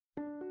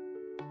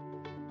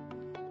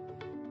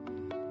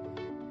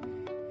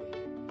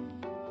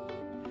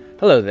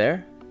Hello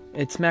there,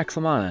 it's Max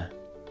Lamana.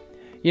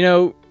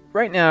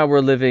 Right now we're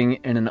living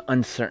in an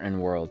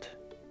uncertain world.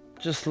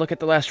 Just look at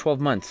the last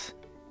 12 months,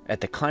 at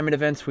the climate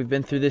events we've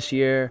been through this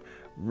year,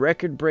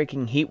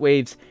 record-breaking heat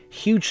waves,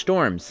 huge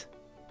storms,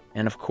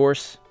 and of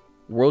course,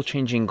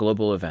 world-changing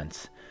global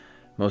events,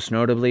 most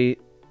notably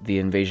the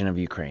invasion of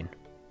Ukraine,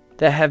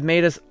 that have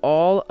made us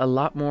all a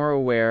lot more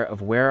aware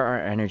of where our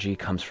energy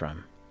comes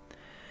from.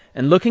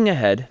 And looking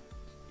ahead,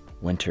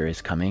 winter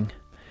is coming.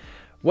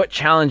 What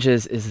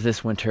challenges is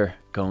this winter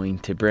going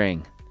to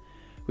bring?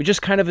 We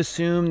just kind of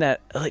assume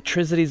that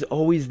electricity is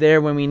always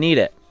there when we need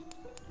it.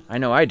 I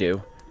know I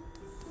do.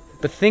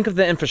 But think of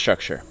the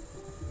infrastructure,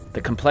 the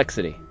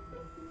complexity.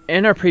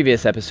 In our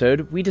previous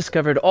episode, we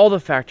discovered all the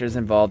factors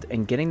involved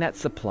in getting that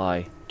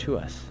supply to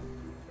us.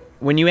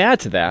 When you add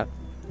to that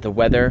the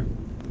weather,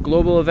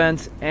 global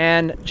events,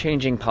 and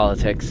changing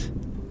politics,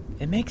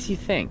 it makes you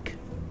think,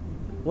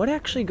 what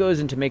actually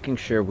goes into making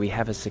sure we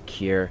have a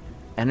secure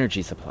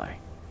energy supply?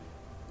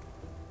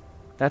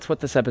 That's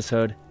what this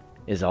episode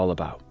is all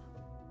about.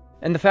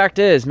 And the fact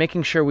is,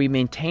 making sure we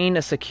maintain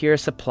a secure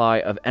supply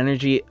of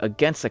energy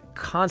against a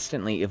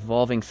constantly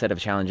evolving set of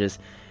challenges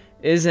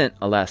isn't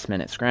a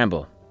last-minute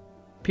scramble.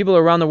 People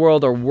around the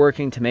world are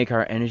working to make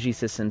our energy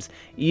systems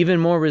even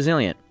more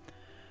resilient,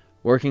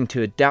 working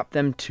to adapt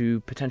them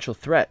to potential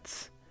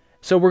threats.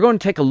 So we're going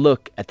to take a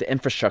look at the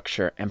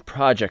infrastructure and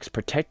projects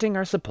protecting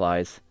our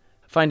supplies,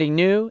 finding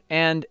new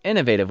and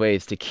innovative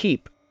ways to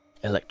keep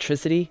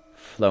electricity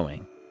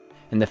flowing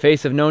in the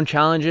face of known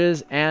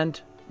challenges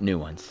and new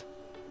ones.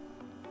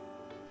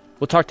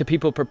 We'll talk to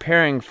people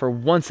preparing for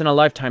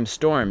once-in-a-lifetime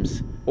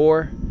storms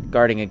or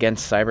guarding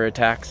against cyber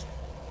attacks.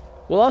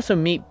 We'll also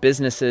meet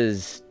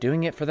businesses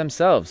doing it for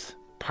themselves,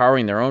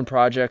 powering their own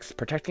projects,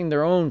 protecting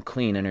their own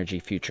clean energy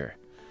future.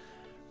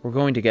 We're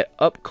going to get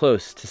up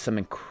close to some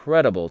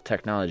incredible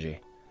technology.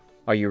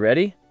 Are you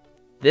ready?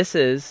 This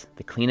is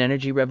the Clean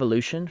Energy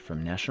Revolution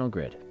from National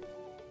Grid.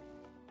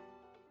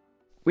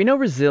 We know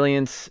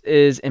resilience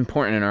is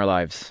important in our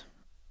lives.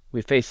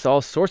 We face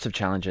all sorts of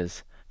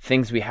challenges,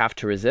 things we have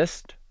to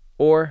resist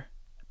or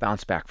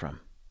bounce back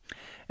from.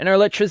 And our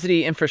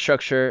electricity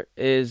infrastructure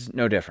is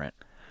no different.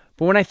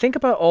 But when I think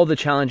about all the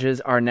challenges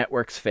our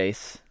networks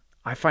face,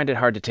 I find it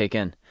hard to take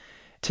in.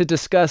 To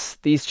discuss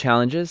these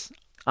challenges,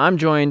 I'm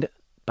joined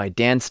by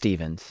Dan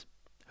Stevens,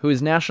 who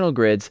is National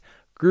Grid's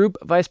Group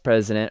Vice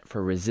President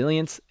for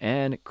Resilience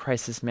and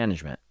Crisis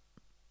Management.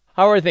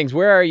 How are things?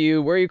 Where are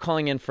you? Where are you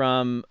calling in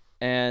from?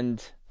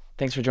 And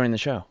thanks for joining the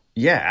show.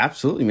 Yeah,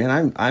 absolutely,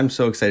 man. I'm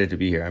so excited to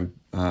be here.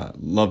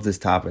 Love this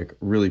topic,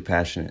 really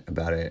passionate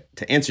about it.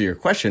 To answer your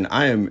question,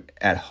 I am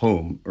at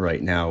home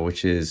right now,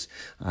 which is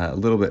a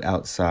little bit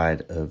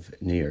outside of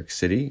New York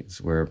City.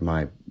 It's where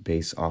my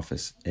base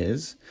office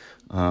is.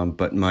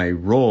 But my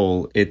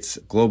role, it's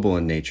global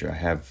in nature. I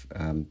have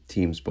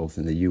teams both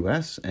in the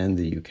US and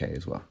the UK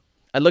as well.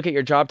 I look at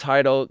your job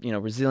title,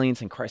 resilience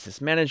and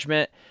crisis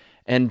management.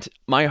 And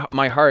my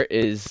heart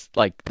is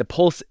like, the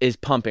pulse is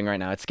pumping right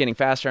now. It's getting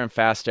faster and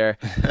faster.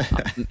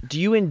 Do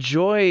you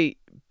enjoy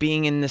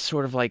being in this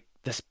sort of like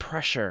this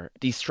pressure,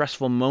 these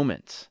stressful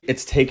moments?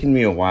 It's taken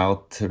me a while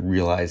to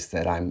realize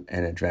that I'm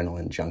an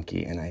adrenaline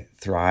junkie and I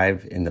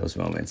thrive in those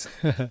moments.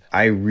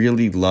 I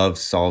really love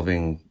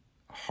solving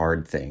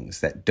hard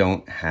things that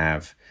don't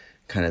have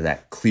kind of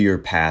that clear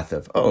path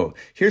of, oh,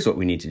 here's what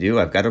we need to do.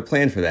 I've got a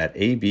plan for that,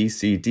 A, B,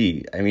 C,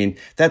 D. I mean,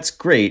 that's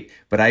great,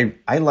 but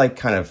I like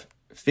kind of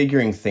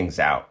figuring things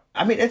out.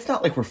 I mean, it's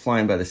not like we're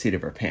flying by the seat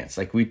of our pants.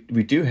 Like we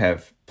do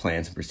have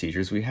plans and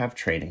procedures. We have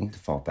training to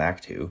fall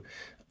back to.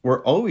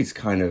 We're always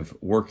kind of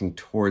working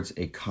towards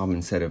a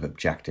common set of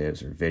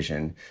objectives or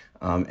vision.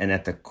 And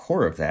at the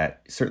core of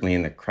that, certainly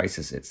in the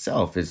crisis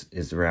itself,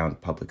 is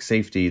around public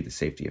safety, the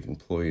safety of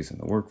employees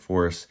and the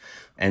workforce,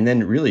 and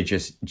then really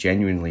just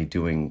genuinely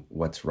doing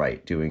what's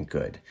right, doing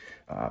good.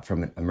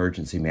 From an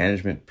emergency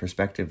management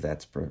perspective,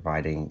 that's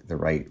providing the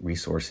right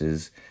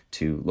resources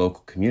to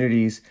local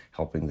communities,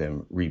 helping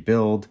them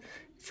rebuild.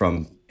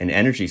 From an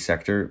energy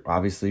sector,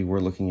 obviously, we're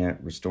looking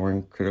at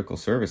restoring critical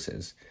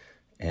services.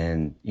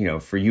 And,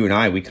 for you and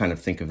I, we kind of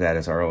think of that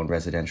as our own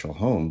residential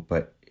home.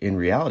 But in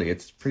reality,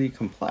 it's pretty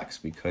complex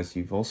because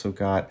you've also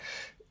got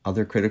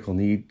other critical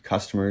need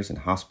customers and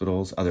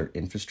hospitals, other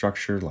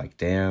infrastructure like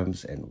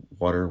dams and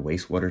water,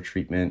 wastewater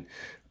treatment.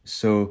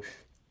 So,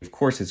 of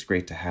course, it's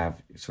great to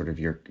have sort of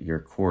your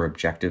core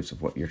objectives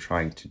of what you're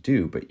trying to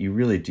do, but you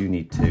really do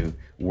need to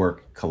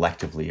work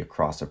collectively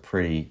across a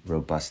pretty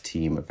robust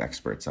team of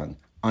experts on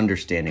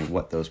understanding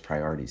what those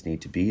priorities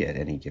need to be at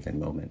any given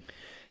moment.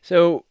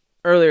 So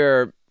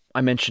earlier,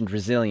 I mentioned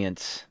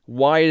resilience.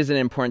 Why is it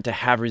important to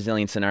have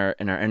resilience in our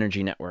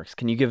energy networks?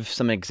 Can you give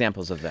some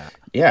examples of that?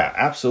 Yeah,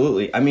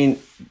 absolutely. I mean,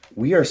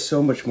 we are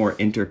so much more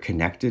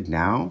interconnected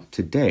now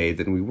today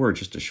than we were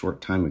just a short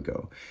time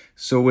ago.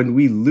 So when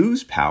we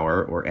lose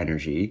power or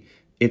energy,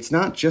 it's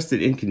not just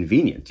an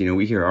inconvenience.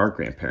 We hear our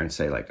grandparents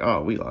say like,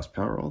 oh, we lost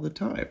power all the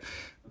time.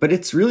 But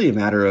it's really a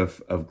matter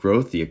of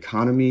growth, the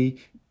economy.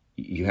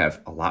 You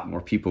have a lot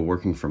more people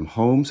working from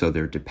home, so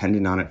they're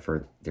dependent on it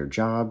for their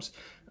jobs.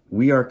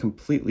 we are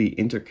completely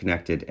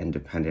interconnected and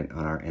dependent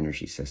on our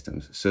energy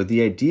systems. So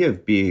the idea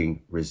of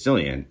being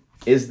resilient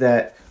is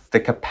that the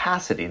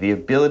capacity, the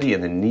ability,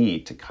 and the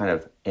need to kind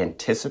of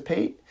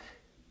anticipate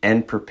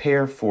and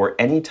prepare for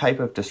any type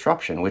of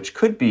disruption, which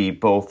could be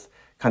both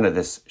kind of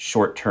this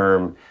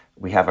short-term,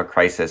 we have a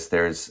crisis,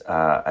 there's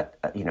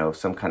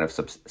some kind of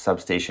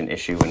substation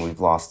issue and we've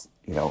lost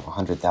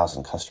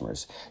 100,000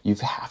 customers. You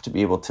have to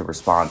be able to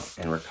respond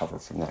and recover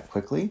from that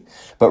quickly.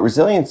 But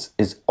resilience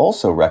is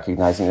also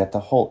recognizing that the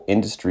whole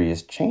industry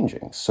is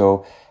changing.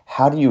 So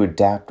how do you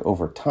adapt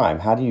over time?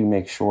 How do you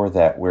make sure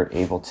that we're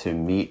able to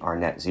meet our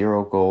net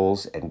zero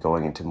goals and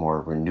going into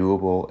more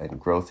renewable and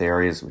growth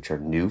areas, which are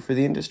new for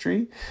the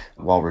industry,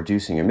 while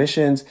reducing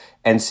emissions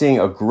and seeing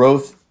a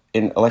growth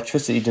in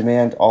electricity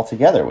demand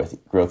altogether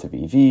with growth of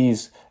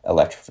EVs,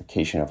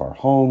 electrification of our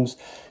homes?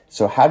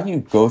 So how do you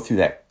go through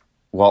that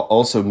while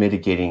also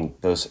mitigating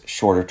those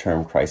shorter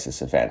term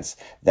crisis events?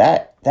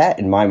 That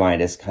in my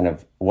mind is kind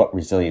of what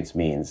resilience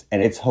means.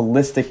 And it's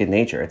holistic in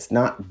nature. It's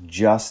not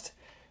just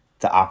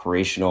the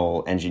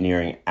operational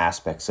engineering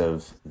aspects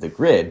of the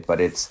grid, but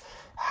it's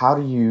how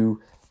do you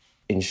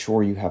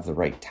ensure you have the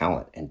right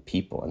talent and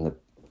people and the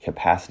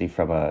capacity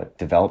from a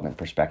development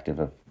perspective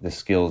of the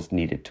skills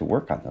needed to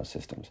work on those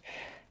systems?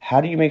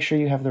 How do you make sure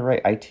you have the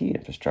right IT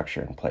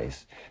infrastructure in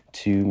place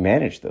to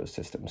manage those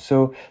systems?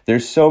 So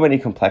there's so many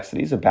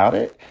complexities about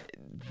it.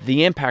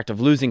 The impact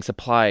of losing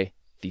supply,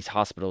 these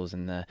hospitals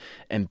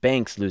and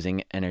banks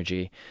losing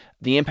energy,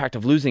 the impact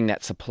of losing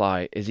that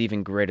supply is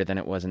even greater than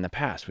it was in the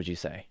past, would you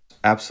say?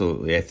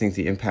 Absolutely. I think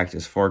the impact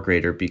is far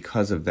greater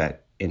because of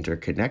that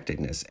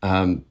interconnectedness.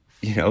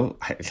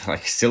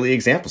 Like silly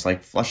examples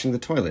like flushing the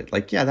toilet.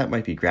 Like, yeah, that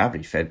might be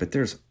gravity fed, but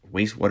there's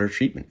wastewater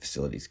treatment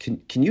facilities.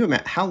 Can you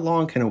imagine how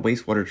long can a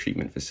wastewater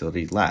treatment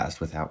facility last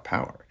without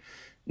power?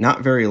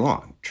 Not very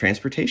long.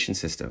 Transportation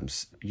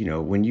systems,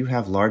 when you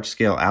have large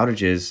scale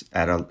outages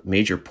at a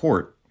major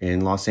port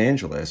in Los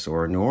Angeles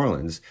or New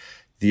Orleans,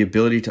 the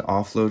ability to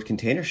offload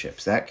container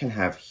ships, that can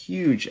have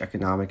huge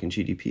economic and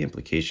GDP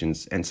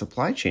implications and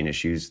supply chain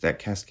issues that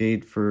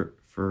cascade for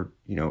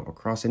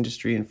across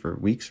industry and for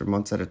weeks or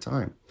months at a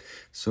time.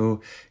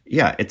 So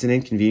yeah, it's an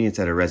inconvenience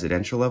at a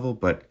residential level,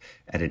 but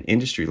at an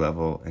industry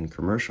level and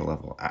commercial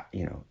level,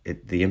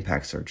 the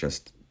impacts are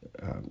just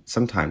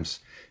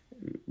sometimes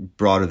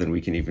broader than we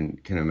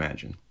can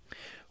imagine.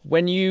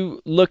 When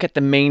you look at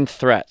the main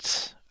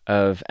threats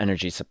of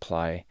energy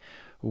supply,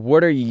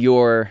 what are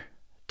your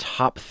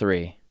top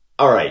three?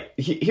 All right,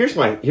 here's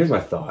my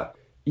thought.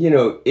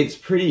 It's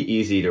pretty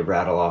easy to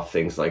rattle off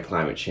things like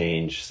climate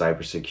change,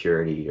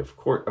 cybersecurity. Of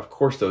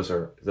course, those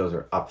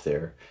are up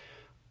there.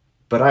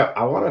 But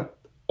I want to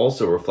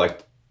also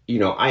reflect.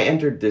 I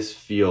entered this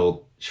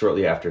field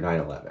shortly after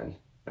 9/11,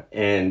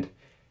 and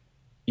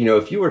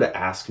if you were to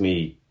ask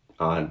me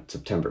on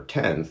September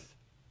 10th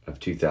of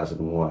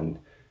 2001,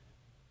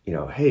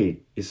 hey,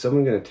 is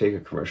someone going to take a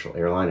commercial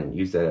airline and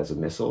use that as a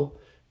missile?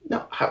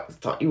 No, I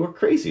thought you were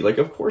crazy. Like,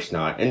 of course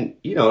not. And,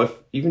 if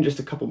even just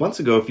a couple months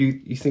ago, if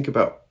you think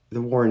about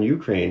the war in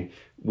Ukraine,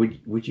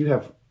 would you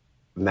have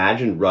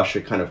imagined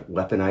Russia kind of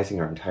weaponizing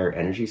our entire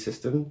energy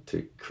system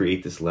to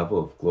create this level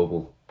of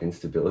global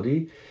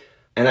instability?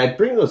 And I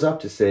bring those up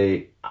to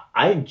say,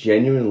 I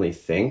genuinely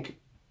think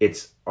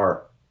it's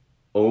our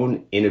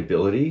own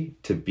inability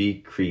to be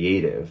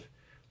creative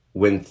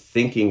when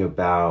thinking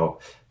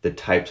about the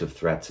types of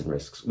threats and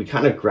risks. We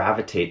kind of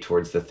gravitate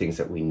towards the things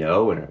that we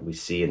know and we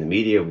see in the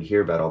media, we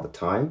hear about all the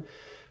time.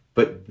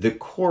 But the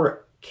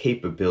core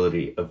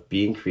capability of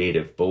being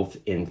creative, both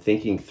in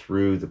thinking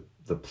through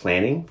the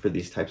planning for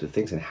these types of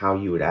things and how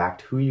you would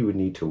act, who you would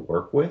need to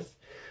work with,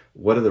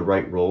 what are the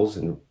right roles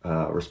and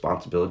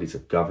responsibilities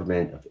of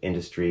government, of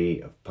industry,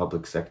 of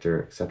public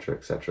sector, et cetera,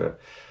 et cetera.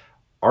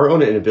 Our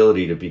own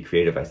inability to be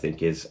creative, I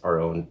think, is our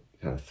own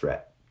kind of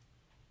threat.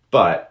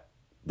 But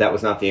that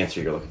was not the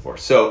answer you're looking for.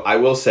 So I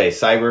will say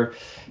cyber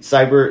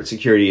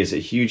security is a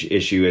huge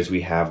issue as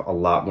we have a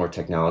lot more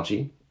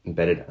technology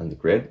embedded on the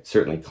grid,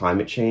 certainly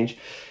climate change.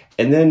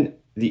 And then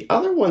the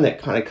other one that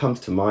kind of comes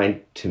to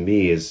mind to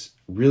me is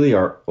really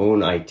our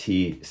own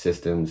IT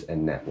systems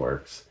and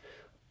networks.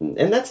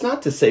 And that's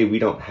not to say we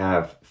don't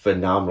have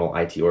phenomenal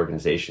IT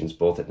organizations,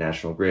 both at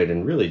National Grid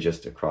and really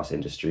just across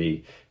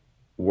industry,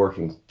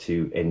 working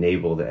to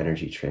enable the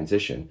energy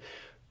transition.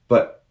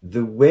 But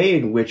the way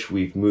in which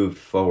we've moved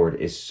forward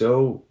is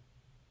so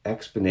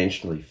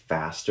exponentially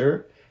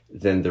faster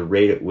than the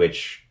rate at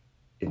which,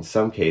 in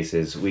some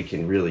cases, we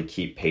can really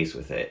keep pace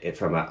with it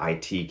from an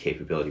IT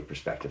capability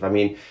perspective. I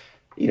mean,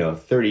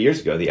 30 years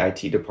ago, the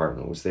IT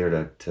department was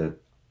there to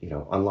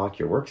unlock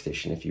your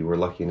workstation if you were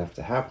lucky enough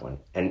to have one.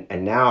 And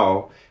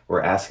now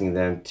we're asking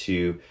them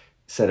to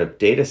set up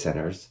data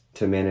centers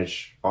to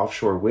manage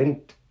offshore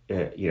wind,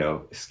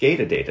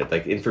 SCADA data,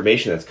 like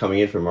information that's coming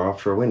in from our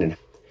offshore wind. And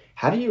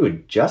how do you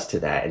adjust to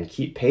that and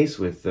keep pace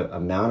with the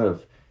amount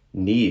of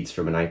needs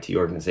from an IT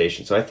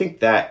organization? So I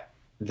think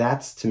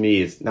that's to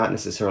me is not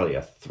necessarily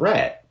a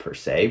threat per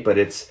se, but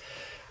it's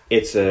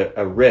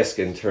a risk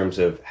in terms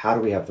of how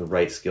do we have the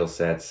right skill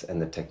sets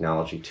and the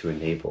technology to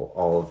enable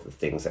all of the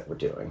things that we're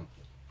doing.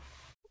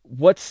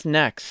 What's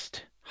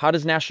next? How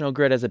does National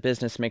Grid as a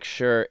business make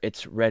sure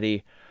it's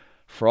ready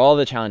for all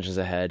the challenges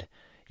ahead?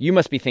 You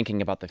must be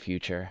thinking about the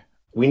future.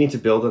 We need to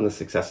build on the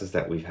successes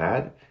that we've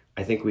had.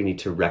 I think we need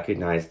to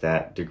recognize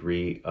that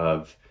degree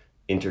of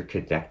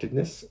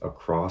interconnectedness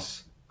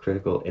across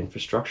critical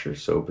infrastructure.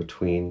 So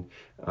between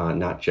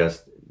not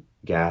just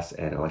gas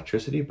and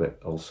electricity,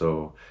 but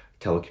also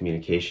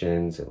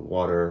telecommunications and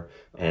water,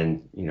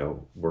 and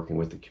working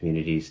with the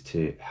communities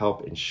to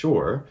help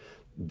ensure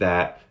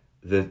that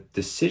the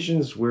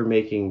decisions we're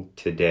making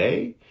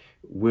today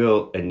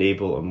will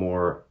enable a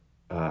more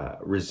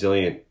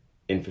resilient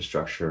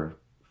infrastructure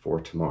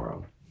for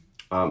tomorrow.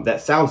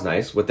 That sounds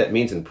nice. What that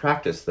means in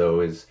practice,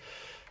 though, is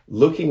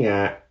looking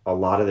at a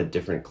lot of the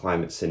different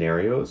climate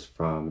scenarios,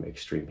 from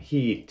extreme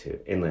heat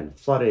to inland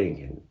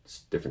flooding and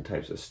different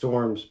types of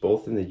storms,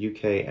 both in the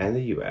UK and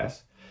the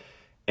US,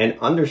 and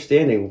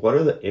understanding what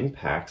are the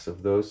impacts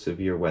of those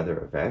severe weather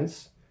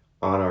events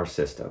on our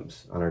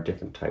systems, on our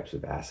different types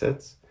of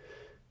assets,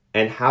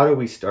 and how do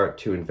we start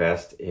to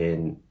invest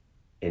in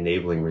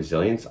enabling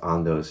resilience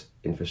on those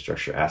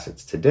infrastructure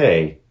assets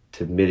today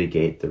to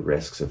mitigate the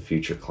risks of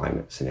future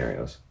climate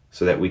scenarios,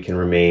 so that we can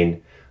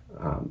remain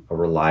a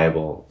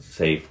reliable,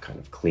 safe, kind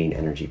of clean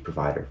energy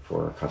provider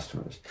for our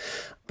customers.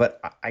 But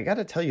I got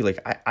to tell you,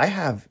 I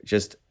have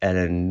just an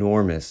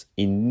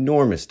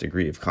enormous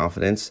degree of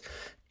confidence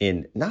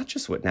in not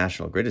just what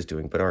National Grid is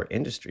doing, but our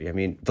industry. I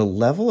mean, the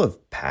level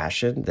of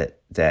passion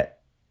that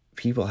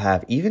people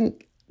have, even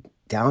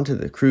down to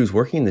the crews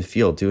working in the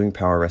field, doing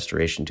power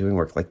restoration, doing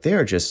work, they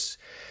are just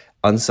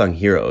unsung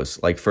heroes,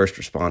 like first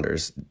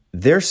responders.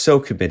 They're so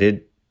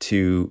committed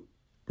to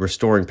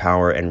restoring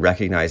power and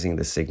recognizing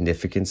the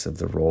significance of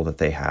the role that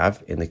they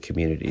have in the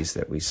communities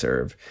that we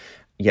serve.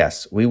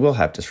 Yes, we will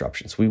have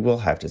disruptions. We will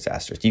have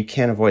disasters. You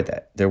can't avoid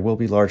that. There will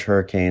be large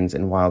hurricanes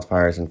and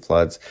wildfires and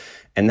floods,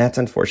 and that's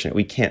unfortunate.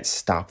 We can't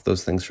stop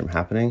those things from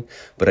happening,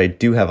 but I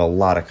do have a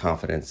lot of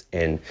confidence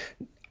in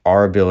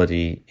our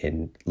ability,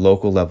 in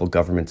local level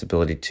government's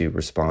ability to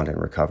respond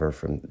and recover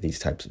from these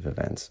types of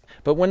events.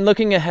 But when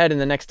looking ahead in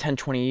the next 10,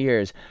 20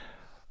 years,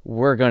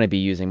 we're going to be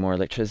using more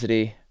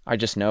electricity. I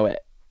just know it.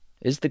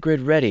 Is the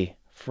grid ready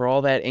for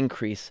all that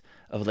increase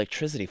of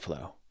electricity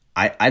flow?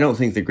 I don't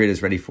think the grid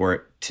is ready for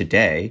it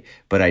today,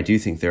 but I do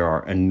think there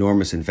are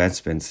enormous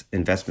investments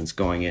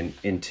going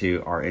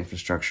into our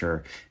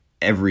infrastructure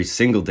every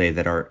single day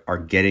that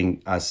are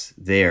getting us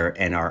there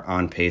and are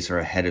on pace or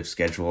ahead of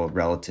schedule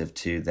relative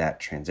to that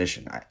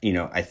transition.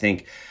 I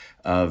think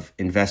of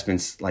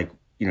investments like,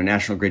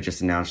 National Grid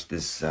just announced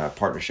this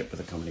partnership with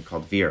a company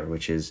called Veer,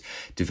 which is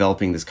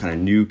developing this kind of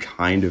new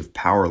kind of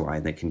power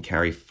line that can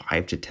carry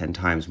 5 to 10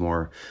 times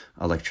more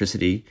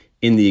electricity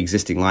in the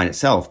existing line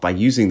itself by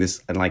using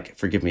this. And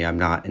forgive me, I'm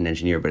not an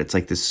engineer, but it's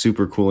like this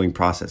super cooling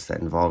process that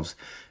involves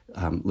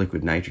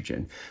liquid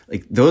nitrogen.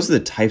 Those are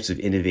the types of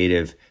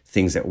innovative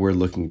things that we're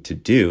looking to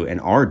do and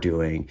are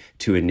doing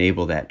to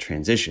enable that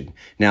transition.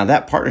 Now,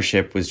 that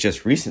partnership was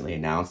just recently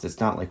announced.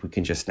 It's not like we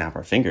can just snap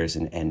our fingers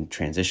and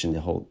transition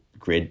the whole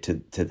grid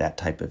to that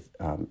type of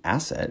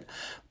asset.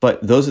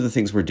 But those are the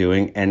things we're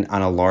doing. And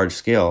on a large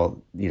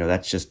scale,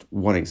 that's just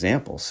one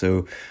example.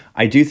 So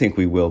I do think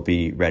we will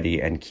be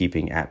ready and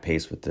keeping at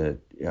pace with the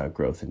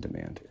growth in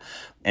demand.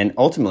 And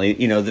ultimately,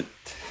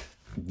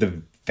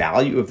 the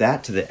value of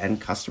that to the end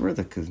customer,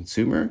 the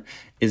consumer,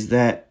 is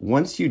that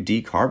once you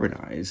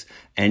decarbonize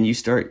and you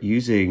start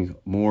using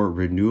more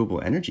renewable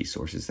energy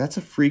sources, that's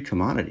a free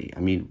commodity. I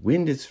mean,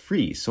 wind is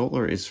free,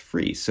 solar is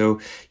free.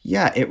 So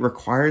yeah, it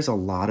requires a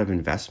lot of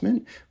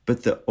investment,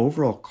 but the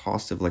overall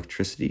cost of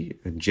electricity,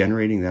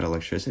 generating that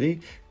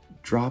electricity,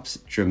 drops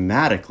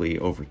dramatically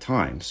over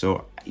time.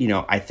 So,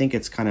 I think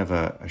it's kind of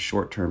a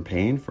short-term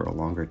pain for a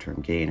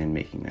longer-term gain in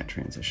making that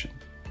transition.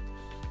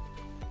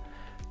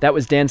 That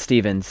was Dan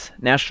Stevens,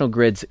 National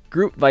Grid's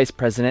Group Vice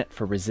President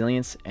for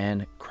Resilience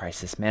and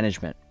Crisis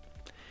Management.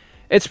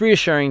 It's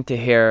reassuring to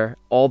hear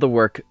all the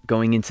work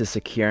going into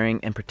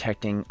securing and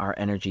protecting our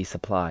energy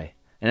supply.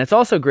 And it's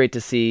also great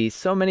to see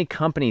so many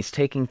companies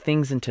taking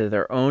things into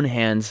their own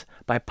hands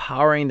by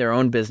powering their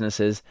own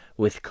businesses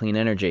with clean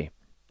energy.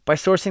 By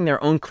sourcing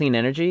their own clean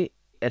energy,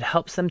 it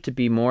helps them to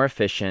be more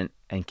efficient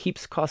and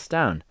keeps costs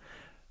down,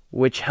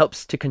 which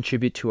helps to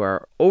contribute to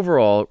our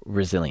overall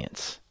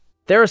resilience.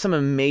 There are some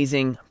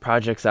amazing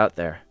projects out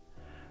there.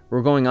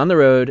 We're going on the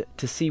road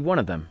to see one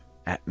of them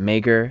at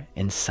Magor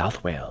in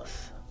South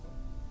Wales.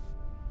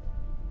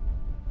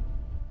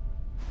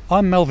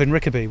 I'm Melvin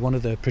Rickaby, one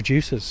of the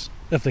producers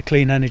of the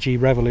Clean Energy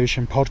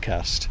Revolution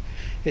podcast.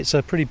 It's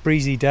a pretty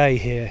breezy day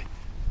here.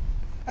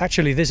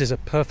 Actually, this is a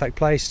perfect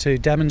place to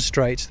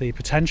demonstrate the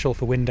potential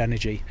for wind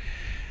energy.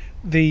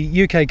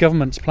 The UK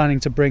government's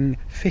planning to bring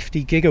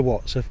 50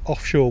 gigawatts of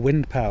offshore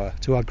wind power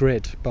to our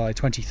grid by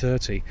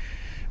 2030.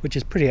 Which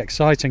is pretty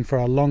exciting for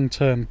our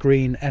long-term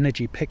green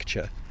energy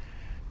picture.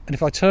 And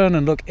if I turn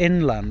and look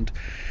inland,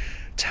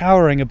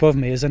 towering above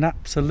me is an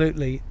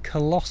absolutely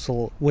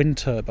colossal wind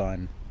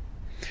turbine.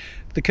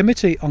 The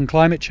Committee on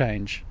Climate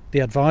Change, the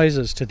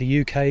advisors to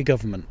the UK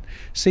government,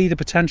 see the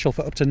potential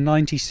for up to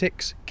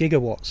 96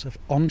 gigawatts of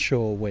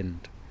onshore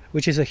wind,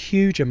 which is a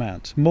huge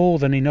amount, more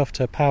than enough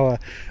to power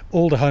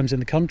all the homes in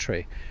the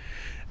country.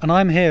 And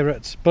I'm here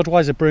at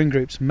Budweiser Brewing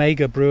Group's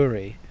mega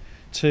brewery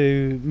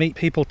to meet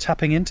people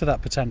tapping into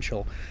that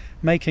potential,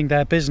 making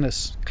their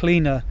business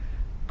cleaner,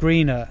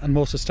 greener and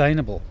more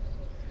sustainable.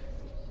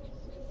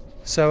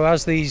 So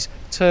as these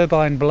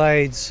turbine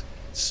blades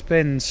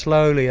spin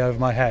slowly over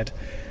my head,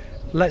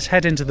 let's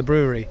head into the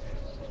brewery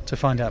to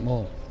find out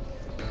more.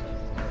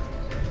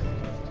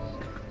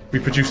 We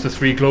produce the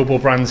 3 global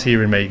brands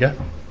here in Mega,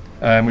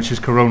 which is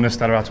Corona,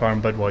 Stella Artois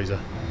and Budweiser.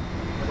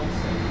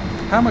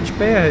 How much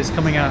beer is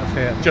coming out of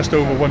here? Just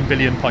over 1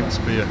 billion pints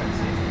per year.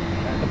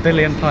 1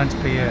 billion pints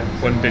per year.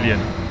 1 billion.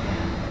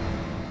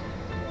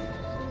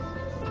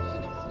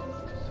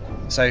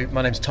 So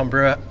my name's Tom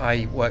Brewer.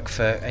 I work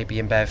for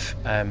AB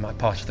InBev. I'm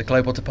part of the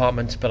global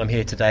department, but I'm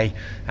here today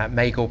at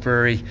Magor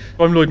Brewery.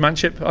 I'm Lloyd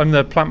Manship. I'm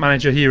the plant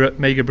manager here at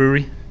Mega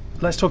Brewery.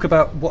 Let's talk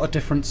about what a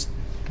difference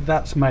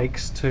that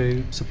makes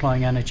to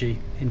supplying energy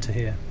into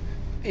here.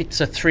 It's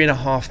a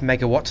 3.5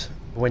 megawatt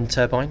wind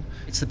turbine.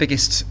 It's the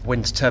biggest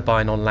wind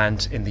turbine on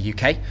land in the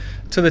UK.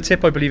 To the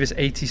tip, I believe, is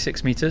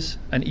 86 metres,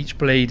 and each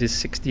blade is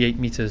 68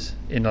 metres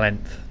in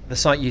length. The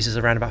site uses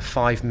around about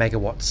 5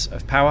 megawatts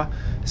of power,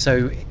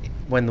 so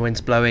when the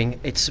wind's blowing,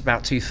 it's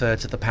about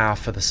 2/3 of the power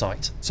for the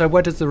site. So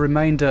where does the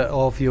remainder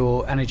of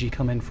your energy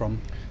come in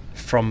from?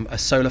 From a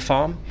solar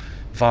farm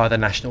via the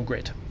national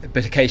grid.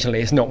 But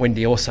occasionally it's not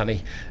windy or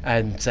sunny,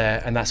 and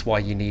that's why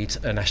you need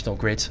a national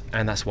grid,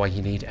 and that's why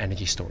you need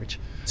energy storage.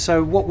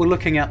 So what we're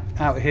looking at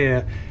out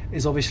here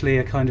is obviously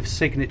a kind of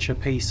signature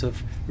piece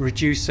of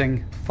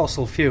reducing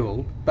fossil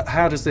fuel, but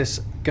how does this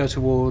go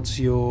towards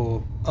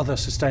your other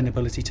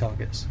sustainability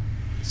targets?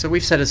 So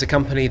we've said as a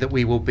company that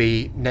we will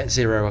be net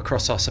zero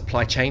across our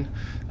supply chain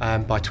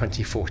by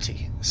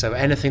 2040. So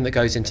anything that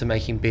goes into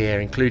making beer,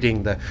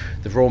 including the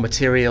raw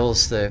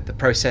materials, the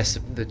process,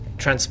 the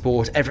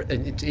transport,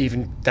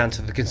 even down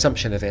to the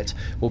consumption of it,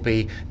 will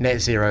be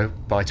net zero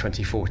by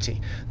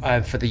 2040.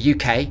 For the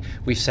UK,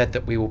 we've said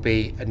that we will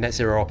be at net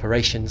zero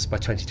operations by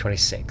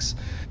 2026.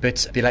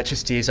 But the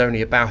electricity is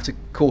only about a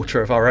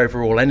quarter of our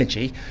overall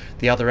energy.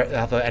 The other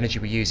energy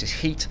we use is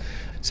heat.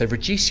 So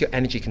reduce your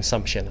energy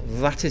consumption.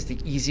 That is the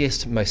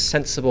easiest, most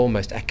sensible,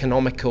 most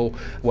economical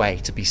way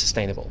to be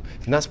sustainable.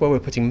 And that's where we're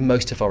putting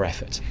most of our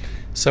effort.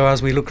 So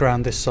as we look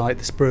around this site,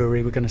 this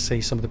brewery, we're going to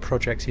see some of the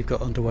projects you've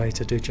got underway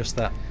to do just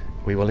that.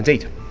 We will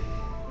indeed.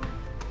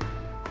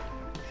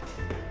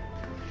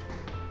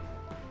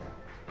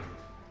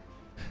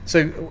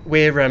 So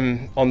we're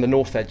on the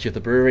north edge of the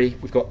brewery.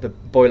 We've got the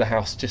boiler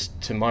house just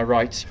to my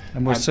right.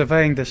 And we're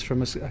surveying this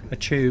from a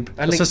tube,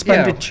 a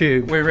suspended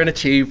tube. We're in a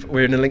tube,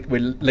 we're in a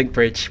link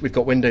bridge. We've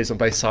got windows on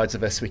both sides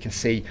of us. We can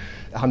see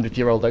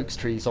 100-year-old oak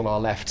trees on our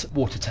left,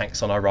 water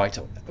tanks on our right.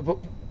 But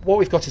what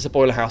we've got is a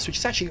boiler house, which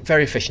is actually a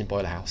very efficient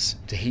boiler house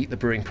to heat the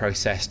brewing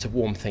process, to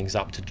warm things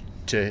up, to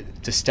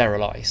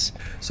sterilise.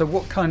 So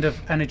what kind of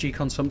energy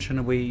consumption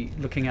are we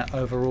looking at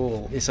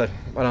overall? It's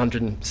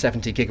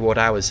 170 gigawatt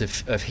hours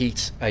of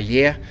heat a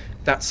year.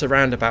 That's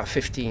around about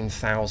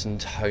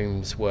 15,000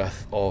 homes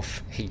worth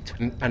of heat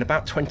and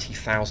about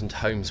 20,000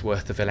 homes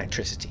worth of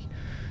electricity.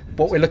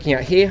 What we're looking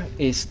at here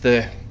is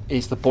the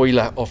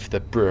boiler of the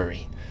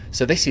brewery.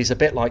 So this is a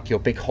bit like your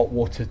big hot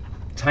water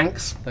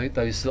tanks,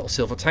 those little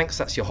silver tanks.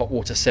 That's your hot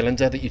water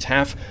cylinder that you'd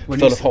have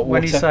full of hot water.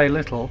 When you say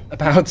little?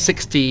 About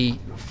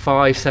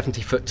 65,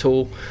 70 foot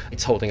tall.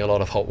 It's holding a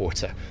lot of hot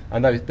water.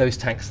 And those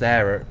tanks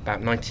there are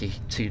about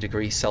 92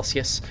 degrees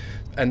Celsius.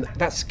 And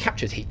that's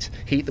captured heat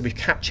that we've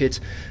captured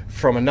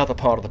from another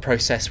part of the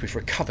process. We've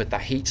recovered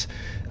that heat.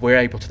 We're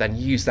able to then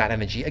use that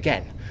energy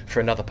again for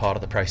another part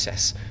of the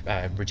process,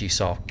 reduce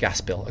our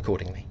gas bill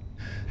accordingly.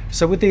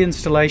 So with the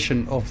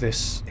installation of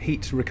this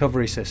heat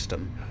recovery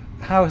system,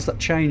 how has that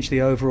changed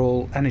the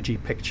overall energy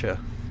picture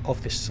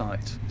of this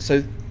site?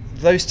 So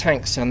those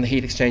tanks and the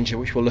heat exchanger,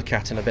 which we'll look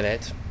at in a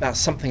minute, that's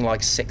something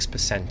like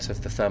 6%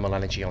 of the thermal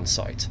energy on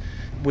site.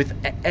 With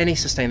any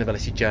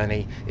sustainability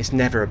journey, it's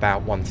never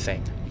about one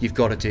thing. You've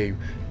got to do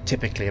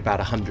typically about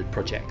 100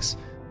 projects.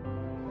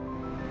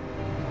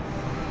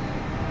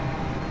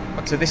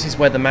 So this is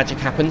where the magic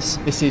happens.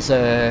 This is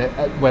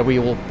where we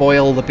will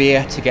boil the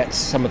beer to get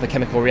some of the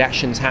chemical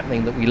reactions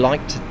happening that we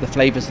like, the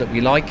flavours that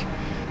we like.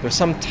 There are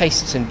some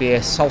tastes in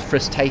beer,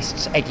 sulphurous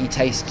tastes, eggy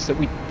tastes that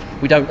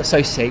we don't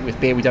associate with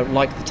beer, we don't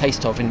like the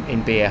taste of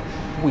in beer.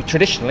 We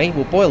traditionally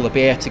will boil the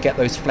beer to get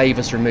those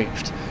flavours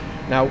removed.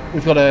 Now,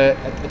 we've got a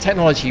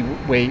technology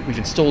we've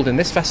installed in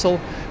this vessel,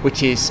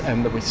 which is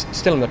that we're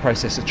still in the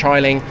process of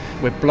trialling.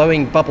 We're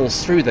blowing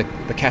bubbles through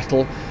the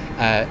kettle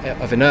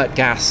of inert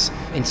gas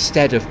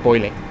instead of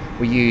boiling.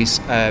 We use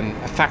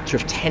a factor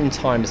of 10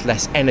 times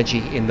less energy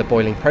in the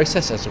boiling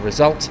process as a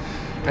result.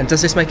 And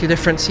does this make a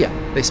difference? Yeah,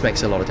 this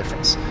makes a lot of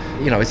difference.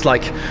 You know, it's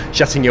like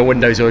shutting your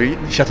windows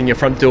or shutting your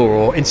front door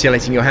or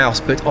insulating your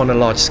house, but on a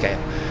large scale.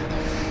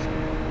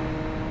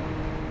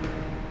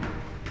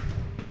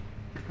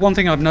 One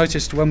thing I've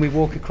noticed when we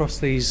walk across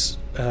these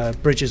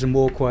bridges and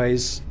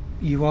walkways,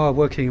 you are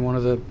working in one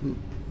of the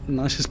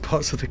nicest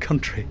parts of the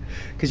country,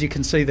 because you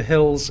can see the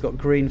hills, got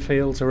green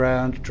fields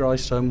around, dry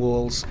stone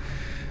walls.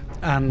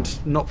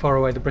 and not far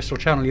away the Bristol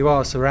Channel, you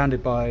are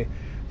surrounded by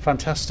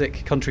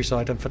fantastic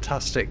countryside and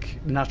fantastic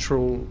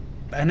natural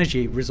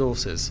energy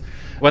resources.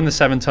 When the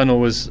Severn Tunnel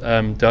was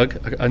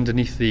dug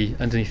underneath the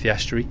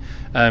estuary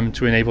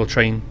to enable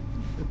train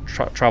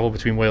travel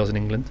between Wales and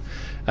England,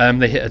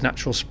 they hit a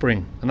natural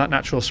spring, and that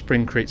natural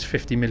spring creates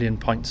 50 million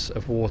pints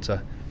of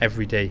water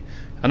every day.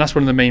 And that's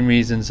one of the main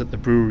reasons that the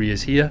brewery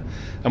is here.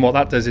 And what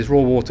that does is raw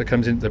water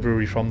comes into the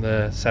brewery from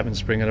the Severn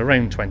Spring at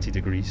around 20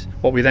 degrees.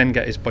 What we then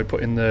get is, by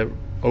putting the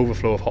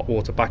overflow of hot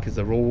water back as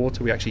the raw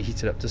water, we actually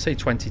heat it up to say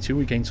 22.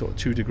 We gain sort of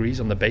 2 degrees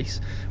on the base,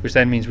 which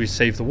then means we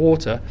save the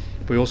water,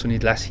 but we also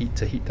need less heat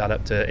to heat that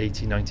up to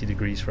 80, 90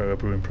 degrees for our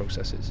brewing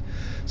processes.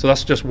 So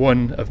that's just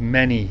one of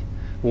many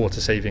water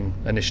saving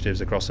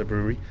initiatives across the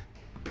brewery.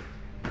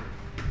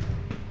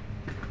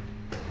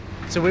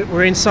 So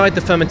we're inside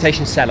the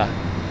fermentation cellar,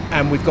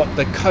 and we've got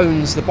the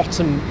cones, the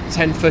bottom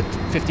 10 foot,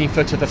 15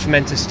 foot of the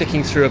fermenter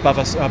sticking through above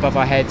us, above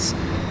our heads.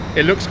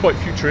 It looks quite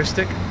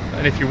futuristic,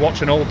 and if you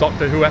watch an old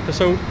Doctor Who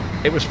episode,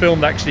 it was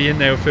filmed actually in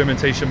our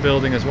fermentation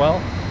building as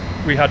well.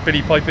 We had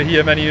Billy Piper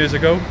here many years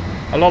ago.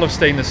 A lot of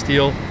stainless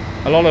steel,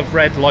 a lot of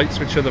red lights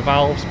which are the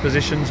valves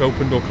positions,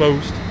 opened or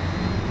closed.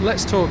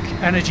 Let's talk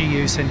energy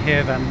use in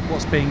here then.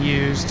 What's being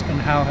used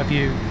and how have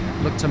you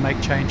looked to make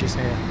changes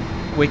here?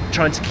 We're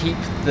trying to keep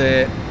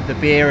the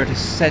beer at a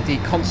steady,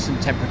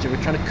 constant temperature.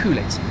 We're trying to cool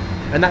it,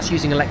 and that's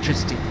using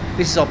electricity.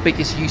 This is our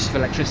biggest use of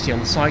electricity on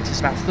the site. It's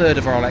about a third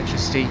of our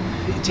electricity.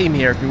 The team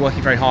here have been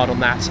working very hard on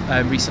that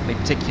recently,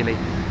 particularly,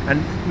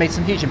 and made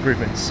some huge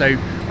improvements. So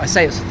I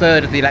say it's a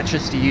third of the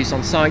electricity used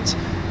on site.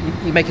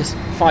 You make a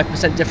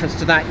 5% difference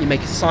to that, you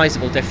make a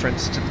sizable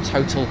difference to the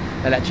total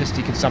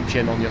electricity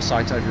consumption on your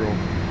site overall.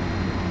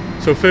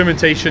 So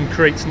fermentation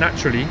creates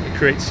naturally, it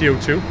creates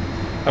CO2.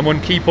 And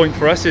one key point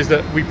for us is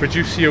that we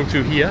produce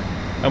CO2 here,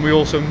 and we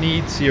also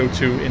need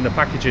CO2 in the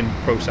packaging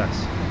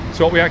process.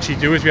 So what we actually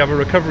do is we have a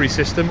recovery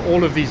system.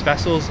 All of these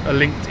vessels are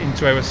linked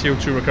into our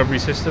CO2 recovery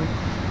system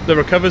that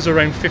recovers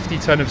around 50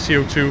 tonne of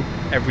CO2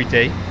 every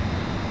day.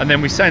 And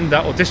then we send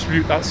that or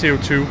distribute that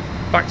CO2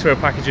 back to our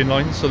packaging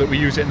lines so that we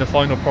use it in the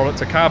final product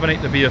to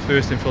carbonate the beer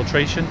first in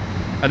filtration,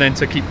 and then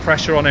to keep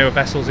pressure on our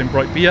vessels in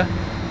bright beer,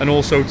 and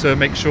also to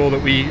make sure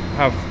that we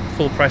have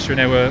full pressure in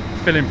our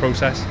filling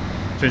process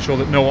to ensure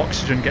that no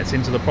oxygen gets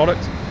into the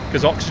product,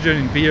 because oxygen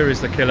in beer is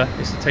the killer,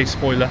 it's the taste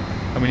spoiler,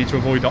 and we need to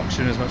avoid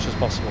oxygen as much as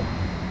possible.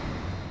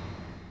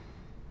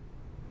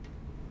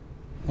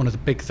 One of the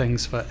big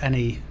things for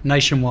any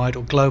nationwide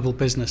or global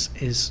business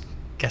is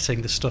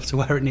getting the stuff to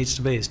where it needs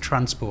to be, is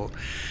transport,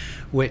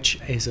 which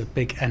is a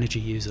big energy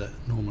user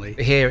normally.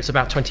 Here it's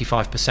about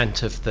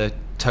 25% of the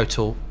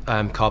total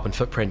carbon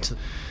footprint.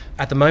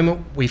 At the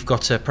moment we've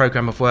got a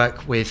programme of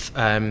work with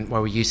where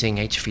we're using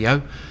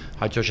HVO,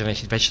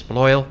 hydrogenated vegetable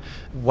oil,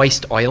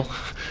 waste oil,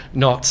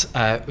 not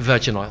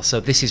virgin oil. So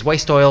this is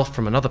waste oil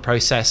from another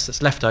process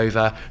that's left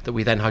over that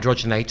we then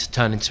hydrogenate,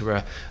 turn into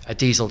a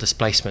diesel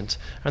displacement,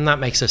 and that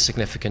makes a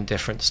significant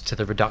difference to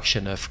the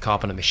reduction of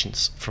carbon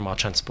emissions from our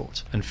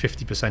transport. And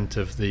 50%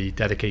 of the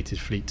dedicated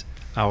fleet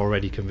are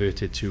already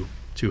converted to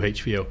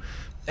HVO.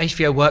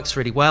 HVO works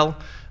really well,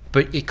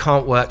 but it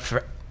can't work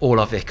for all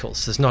our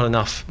vehicles. There's not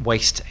enough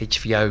waste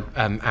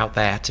HVO out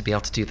there to be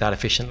able to do that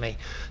efficiently.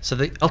 So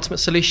the ultimate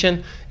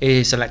solution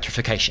is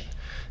electrification.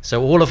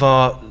 So all of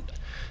our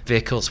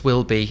vehicles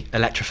will be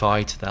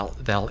electrified.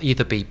 They'll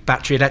either be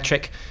battery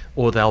electric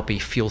or they'll be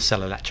fuel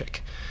cell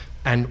electric.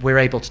 And we're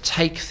able to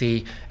take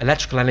the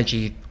electrical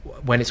energy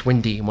when it's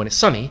windy and when it's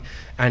sunny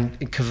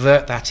and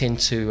convert that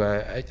into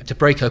to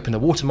break open the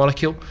water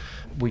molecule.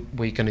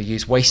 We're going to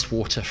use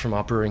wastewater from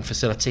our brewing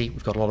facility.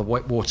 We've got a lot of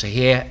water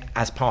here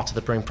as part of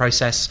the brewing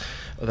process.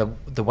 The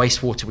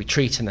wastewater we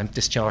treat and then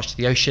discharge to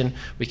the ocean.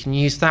 We can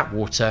use that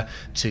water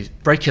to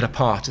break it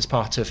apart as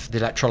part of the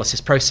electrolysis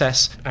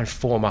process and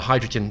form a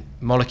hydrogen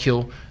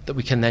molecule that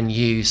we can then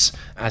use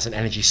as an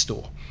energy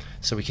store.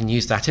 So we can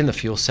use that in the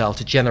fuel cell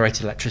to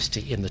generate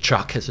electricity in the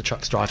truck as the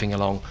truck's driving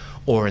along,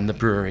 or in the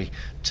brewery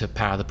to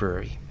power the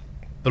brewery.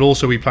 But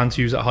also we plan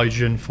to use that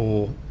hydrogen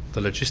for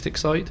the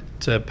logistics side,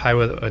 to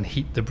power and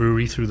heat the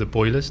brewery through the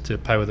boilers, to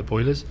power the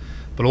boilers,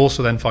 but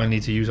also then finally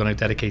to use on our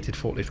dedicated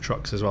forklift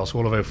trucks as well. So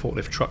all of our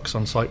forklift trucks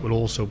on site will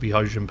also be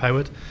hydrogen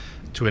powered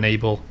to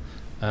enable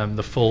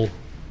the full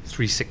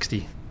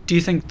 360. Do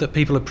you think that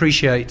people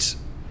appreciate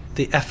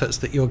the efforts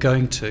that you're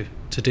going to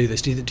do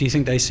this? Do you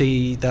think they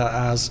see that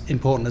as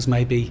important as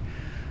maybe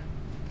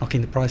knocking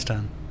the price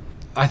down?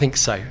 I think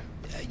so.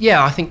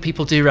 Yeah, I think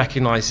people do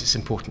recognise it's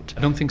important.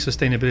 I don't think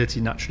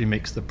sustainability naturally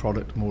makes the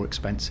product more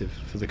expensive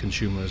for the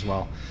consumer as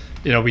well.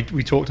 You know, we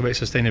talked about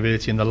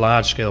sustainability in the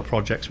large scale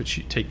projects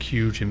which take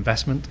huge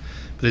investment,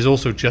 but there's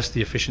also just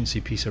the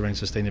efficiency piece around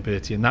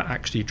sustainability, and that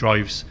actually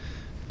drives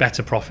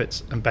better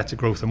profits and better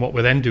growth. And what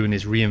we're then doing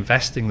is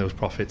reinvesting those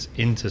profits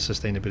into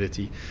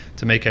sustainability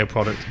to make our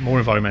product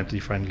more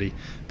environmentally friendly,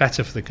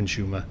 better for the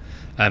consumer,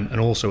 and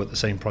also at the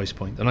same price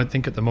point. And I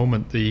think at the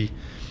moment the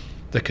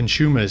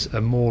consumers are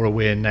more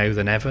aware now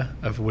than ever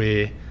of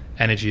where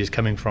energy is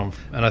coming from.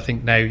 And I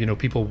think now, you know,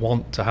 people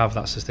want to have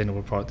that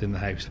sustainable product in the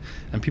house,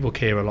 and people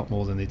care a lot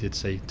more than they did,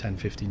 say, 10,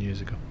 15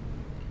 years ago.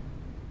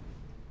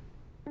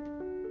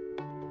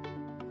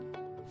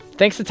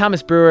 Thanks to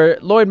Thomas Brewer,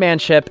 Lloyd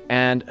Manship,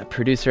 and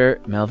producer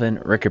Melvin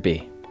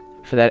Rickerby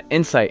for that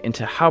insight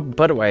into how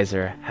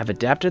Budweiser have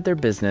adapted their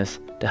business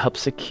to help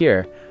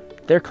secure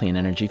their clean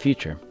energy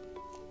future.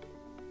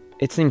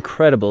 It's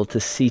incredible to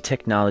see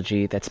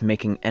technology that's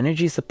making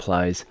energy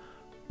supplies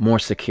more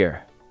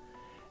secure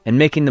and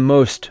making the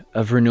most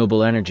of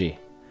renewable energy.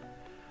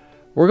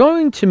 We're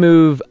going to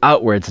move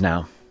outwards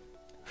now,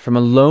 from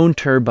a lone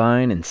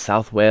turbine in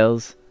South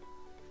Wales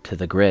to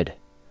the grid.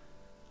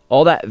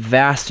 All that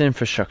vast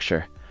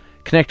infrastructure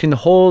connecting the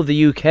whole of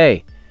the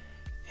UK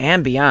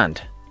and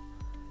beyond.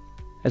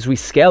 As we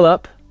scale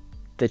up,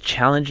 the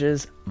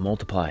challenges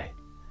multiply,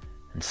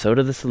 and so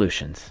do the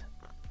solutions.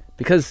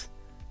 Because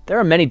there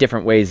are many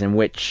different ways in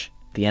which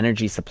the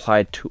energy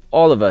supplied to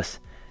all of us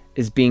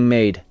is being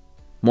made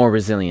more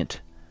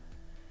resilient.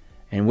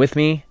 And with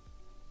me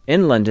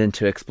in London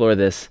to explore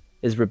this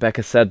is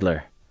Rebecca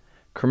Sedler,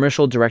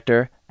 Commercial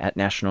Director at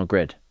National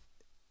Grid.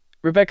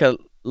 Rebecca,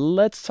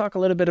 let's talk a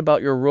little bit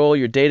about your role,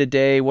 your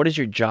day-to-day. What does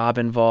your job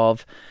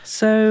involve?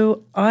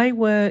 So I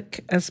work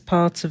as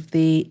part of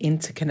the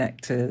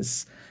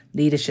Interconnectors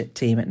leadership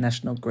team at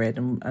National Grid,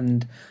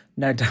 and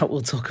no doubt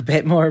we'll talk a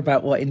bit more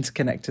about what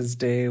Interconnectors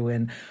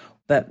do.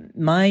 But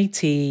my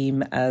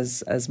team,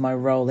 as my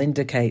role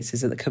indicates,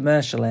 is at the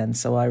commercial end.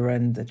 So I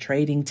run the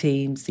trading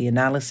teams, the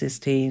analysis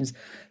teams,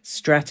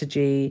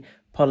 strategy,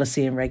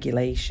 policy and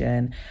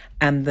regulation,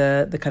 and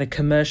the kind of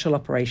commercial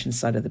operations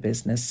side of the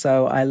business.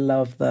 So I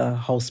love the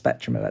whole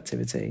spectrum of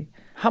activity.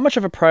 How much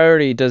of a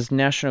priority does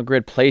National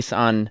Grid place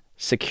on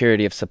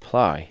security of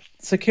supply?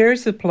 Security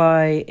of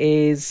supply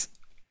is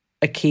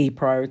a key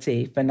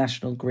priority for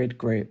National Grid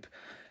Group,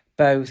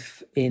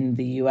 both in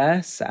the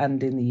US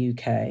and in the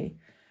UK.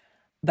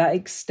 That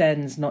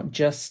extends not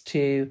just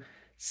to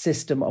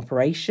system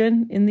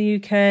operation in the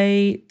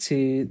UK,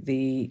 to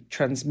the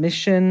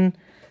transmission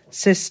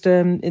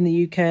system in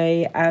the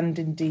UK, and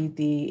indeed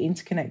the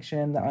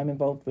interconnection that I'm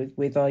involved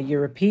with our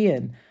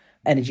European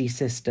energy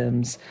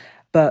systems,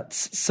 but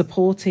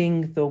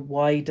supporting the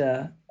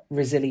wider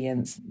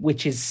resilience,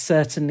 which is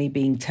certainly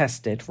being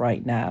tested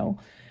right now.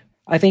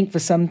 I think for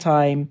some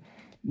time,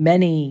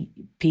 many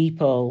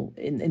people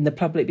in the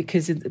public,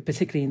 because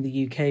particularly in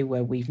the UK,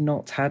 where we've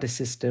not had a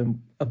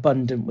system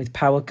abundant with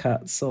power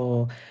cuts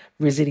or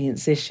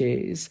resilience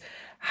issues,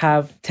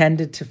 have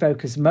tended to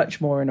focus much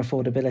more on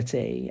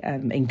affordability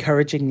and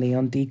encouragingly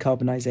on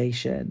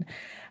decarbonisation.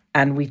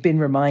 And we've been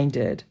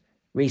reminded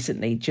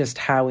recently just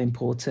how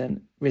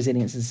important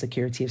resilience and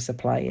security of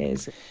supply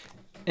is.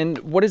 And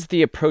what is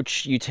the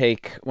approach you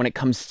take when it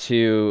comes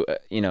to,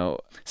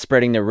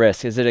 spreading the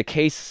risk? Is it a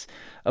case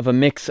of a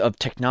mix of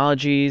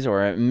technologies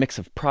or a mix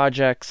of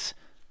projects?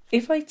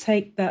 If I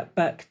take that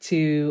back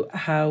to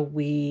how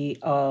we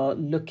are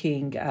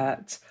looking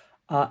at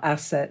our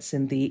assets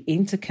in the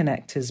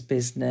interconnectors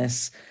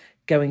business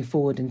going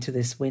forward into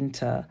this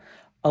winter,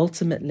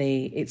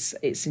 ultimately it's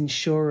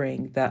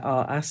ensuring that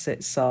our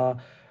assets are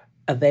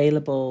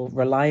available,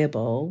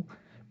 reliable,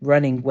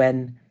 running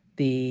when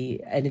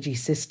the energy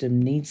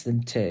system needs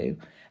them to.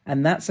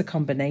 And that's a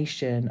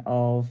combination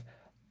of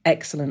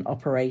excellent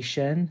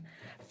operation,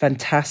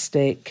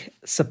 fantastic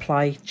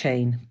supply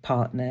chain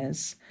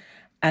partners,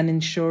 and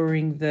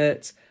ensuring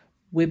that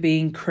we're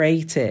being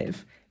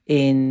creative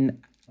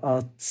in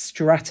our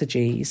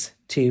strategies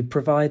to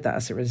provide that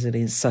asset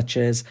resilience, such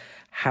as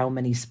how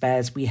many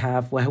spares we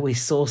have, where we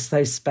source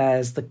those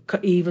spares,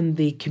 even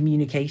the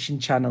communication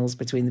channels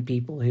between the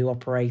people who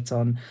operate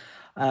on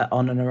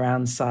and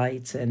around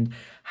site, and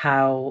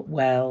how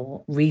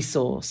well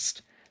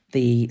resourced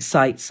the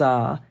sites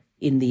are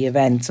in the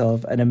event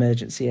of an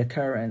emergency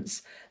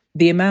occurrence.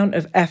 The amount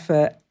of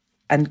effort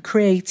and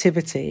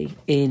creativity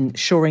in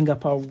shoring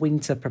up our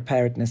winter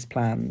preparedness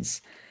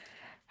plans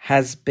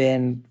has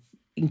been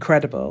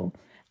incredible.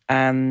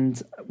 And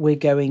we're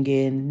going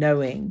in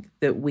knowing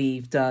that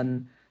we've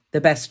done the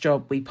best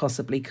job we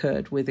possibly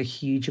could with a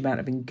huge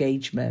amount of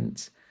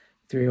engagement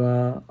through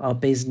our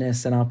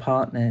business and our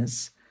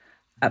partners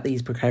at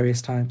these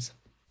precarious times.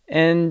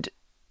 And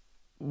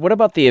what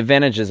about the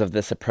advantages of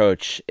this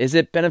approach? Is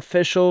it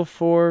beneficial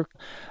for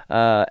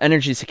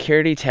energy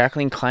security,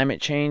 tackling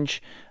climate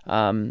change?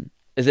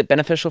 Is it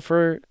beneficial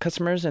for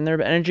customers and their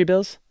energy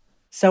bills?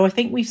 So I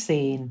think we've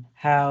seen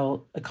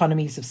how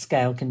economies of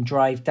scale can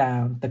drive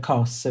down the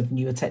costs of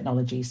newer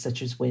technologies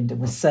such as wind, and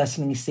we'll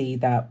certainly see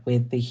that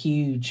with the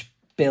huge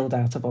build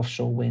out of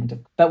offshore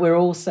wind. But we're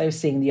also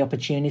seeing the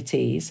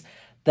opportunities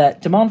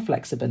that demand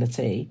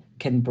flexibility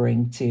can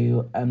bring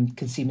to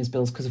consumers'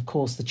 bills, because of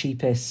course the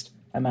cheapest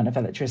amount of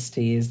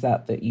electricity is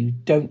that you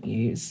don't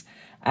use.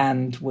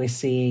 And we're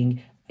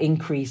seeing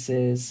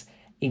increases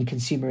in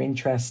consumer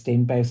interest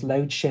in both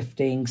load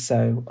shifting.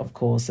 So, of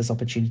course, there's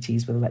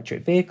opportunities with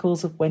electric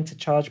vehicles of when to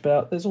charge,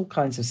 but there's all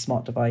kinds of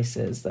smart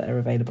devices that are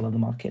available on the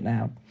market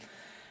now.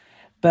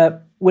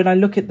 But when I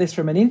look at this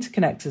from an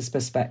interconnectors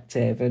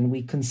perspective, and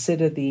we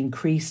consider the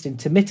increased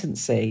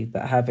intermittency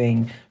that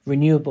having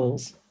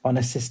renewables on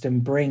a system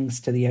brings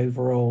to the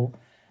overall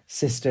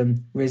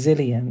system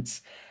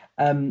resilience,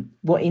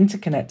 what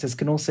interconnectors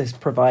can also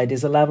provide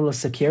is a level of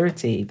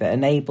security that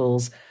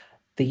enables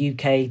the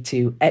UK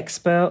to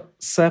export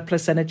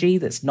surplus energy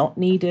that's not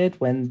needed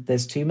when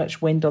there's too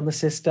much wind on the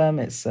system.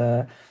 It's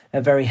a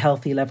very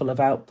healthy level of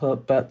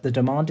output, but the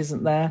demand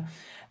isn't there.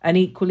 And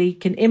equally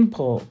can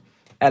import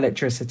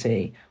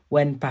electricity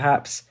when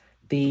perhaps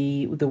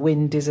the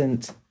wind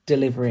isn't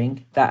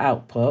delivering that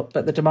output,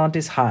 but the demand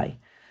is high.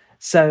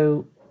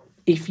 So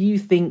if you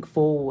think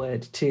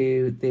forward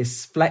to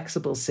this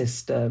flexible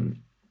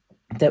system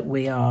that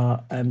we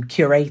are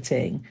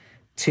curating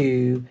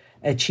to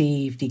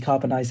achieve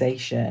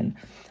decarbonisation,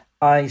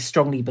 I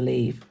strongly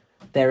believe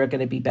there are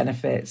going to be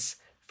benefits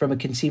from a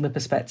consumer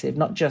perspective,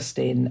 not just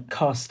in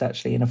cost,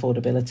 actually, and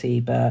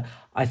affordability, but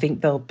I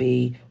think there'll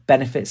be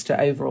benefits to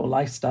overall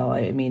lifestyle.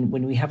 I mean,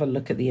 when we have a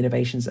look at the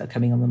innovations that are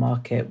coming on the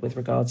market with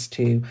regards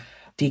to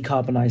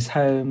decarbonised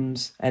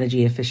homes,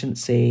 energy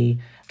efficiency,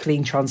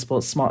 clean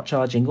transport, smart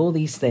charging, all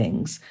these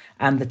things,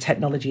 and the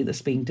technology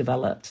that's being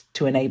developed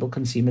to enable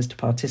consumers to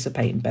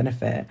participate and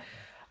benefit,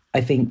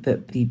 I think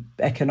that the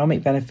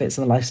economic benefits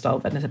and the lifestyle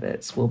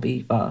benefits will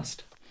be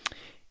vast.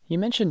 You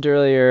mentioned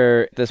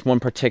earlier this one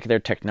particular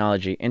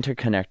technology,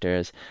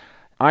 interconnectors.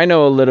 I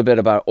know a little bit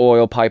about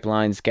oil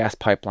pipelines, gas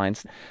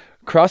pipelines,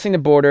 crossing the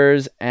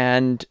borders,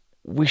 and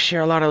we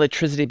share a lot of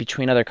electricity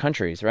between other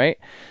countries, right?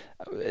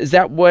 Is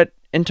that what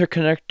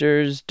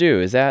interconnectors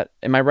do?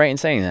 Am I right in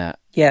saying that?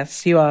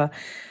 Yes, you are.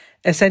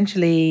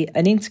 Essentially,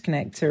 an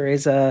interconnector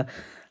is a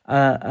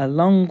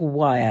long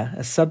wire,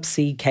 a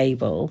subsea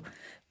cable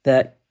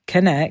that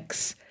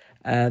connects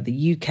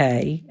the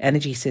UK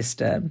energy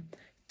system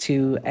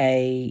to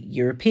a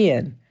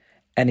European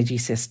energy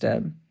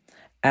system,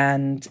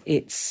 and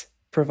it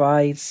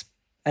provides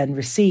and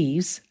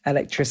receives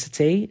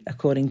electricity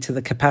according to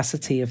the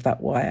capacity of that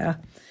wire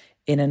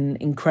in an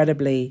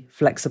incredibly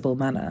flexible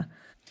manner.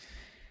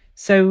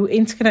 So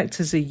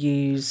interconnectors are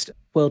used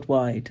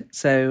worldwide.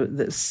 So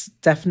that's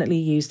definitely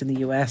used in the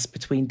US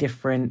between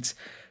different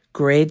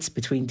grids,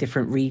 between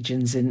different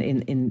regions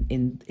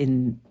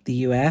in the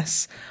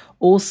US,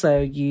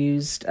 also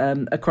used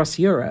across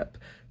Europe.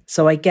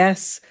 So I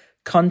guess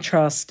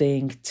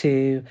contrasting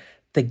to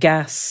the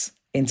gas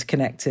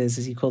interconnectors,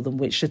 as you call them,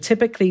 which are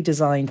typically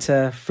designed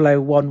to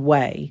flow one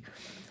way,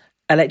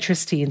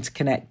 electricity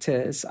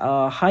interconnectors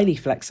are highly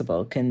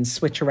flexible, can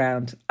switch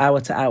around hour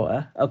to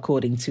hour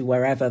according to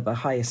wherever the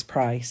highest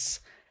price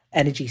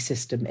energy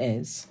system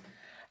is.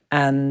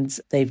 And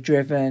they've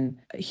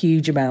driven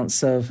huge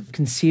amounts of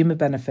consumer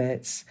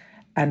benefits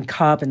and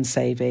carbon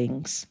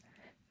savings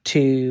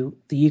to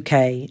the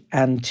UK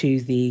and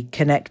to the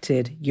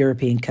connected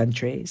European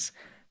countries.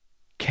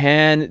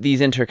 Can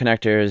these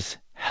interconnectors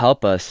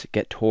help us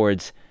get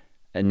towards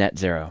a net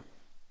zero?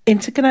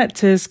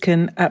 Interconnectors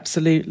can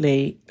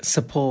absolutely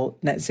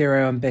support net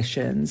zero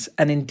ambitions.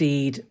 And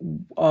indeed,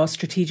 our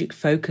strategic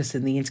focus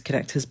in the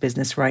interconnectors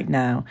business right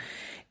now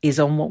is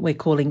on what we're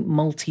calling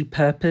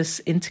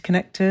multi-purpose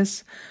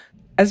interconnectors.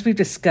 As we've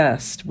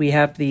discussed, we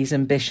have these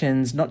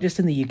ambitions, not just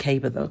in the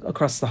UK, but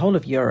across the whole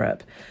of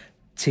Europe,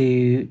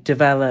 to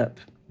develop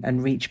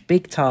and reach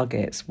big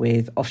targets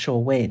with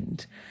offshore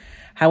wind.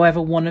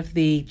 However, one of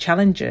the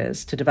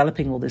challenges to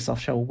developing all this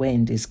offshore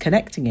wind is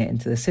connecting it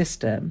into the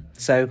system.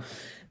 So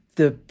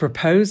the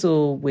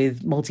proposal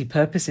with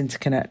multi-purpose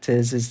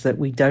interconnectors is that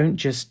we don't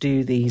just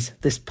do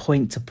this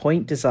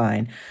point-to-point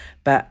design,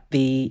 but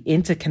the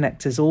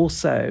interconnectors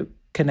also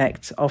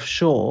connect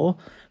offshore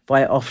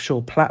via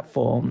offshore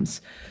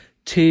platforms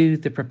to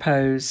the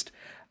proposed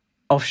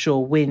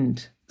offshore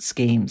wind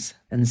schemes.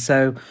 And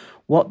so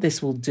what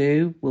this will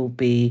do will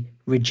be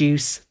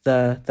reduce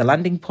the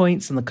landing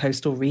points in the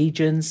coastal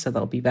regions, so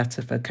that'll be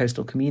better for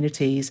coastal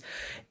communities.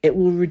 It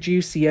will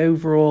reduce the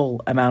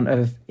overall amount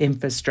of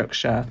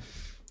infrastructure.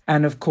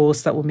 And of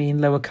course, that will mean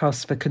lower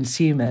costs for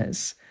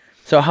consumers.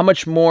 So how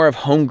much more of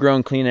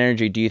homegrown clean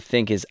energy do you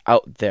think is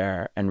out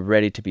there and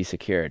ready to be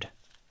secured?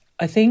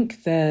 I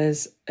think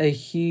there's a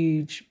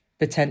huge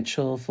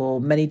potential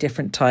for many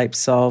different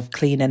types of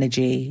clean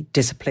energy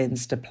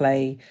disciplines to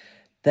play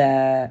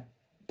their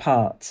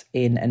part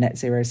in a net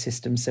zero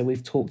system. So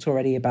we've talked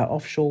already about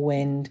offshore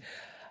wind.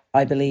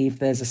 I believe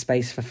there's a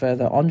space for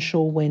further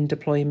onshore wind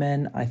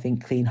deployment. I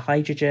think clean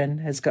hydrogen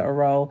has got a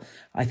role.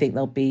 I think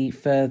there'll be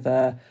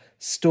further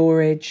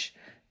storage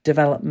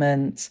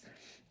development.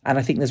 And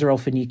I think there's a role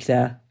for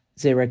nuclear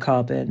zero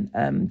carbon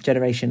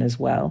generation as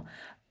well.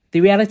 The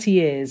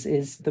reality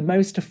is the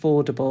most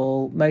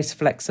affordable, most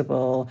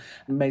flexible,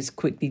 most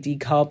quickly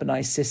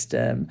decarbonised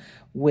system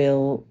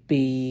will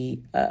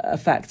be a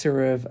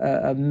factor of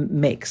a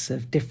mix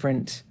of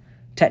different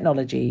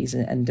technologies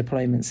and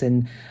deployments.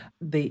 And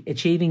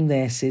achieving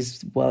this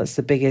is, well, it's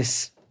the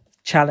biggest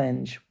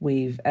challenge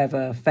we've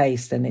ever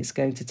faced. And it's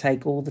going to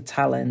take all the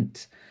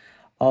talent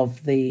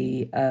of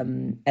the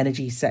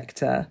energy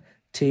sector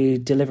to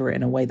deliver it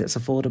in a way that's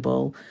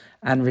affordable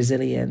and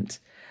resilient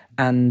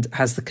and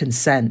has the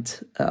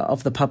consent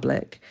of the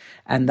public.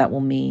 And that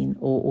will mean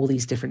all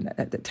these different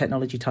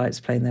technology types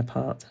playing their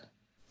part.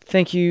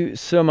 Thank you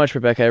so much,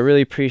 Rebecca. I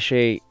really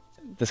appreciate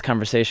this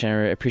conversation.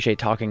 I appreciate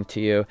talking to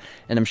you,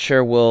 and I'm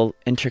sure we'll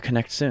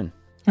interconnect soon.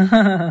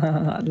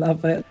 I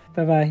love it.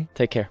 Bye-bye.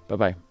 Take care.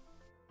 Bye-bye.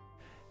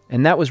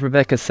 And that was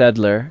Rebecca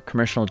Sedler,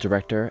 Commercial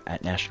Director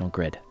at National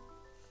Grid.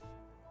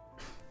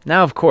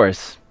 Now, of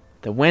course,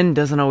 the wind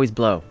doesn't always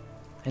blow,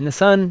 and the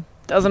sun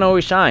doesn't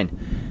always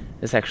shine.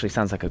 This actually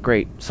sounds like a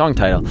great song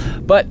title.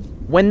 But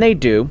when they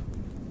do,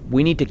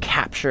 we need to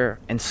capture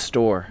and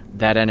store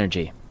that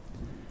energy.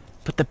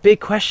 But the big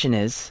question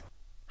is,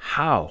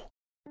 how?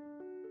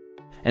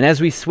 And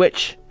as we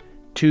switch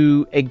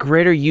to a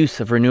greater use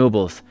of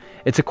renewables,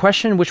 it's a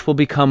question which will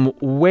become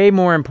way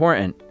more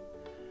important.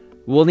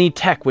 We'll need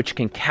tech which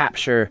can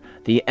capture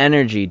the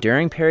energy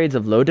during periods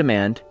of low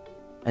demand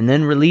and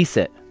then release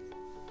it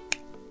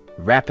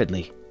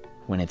rapidly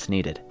when it's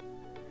needed.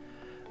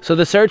 So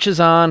the search is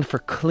on for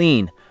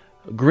clean,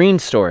 green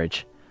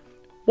storage.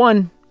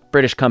 One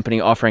British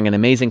company offering an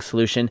amazing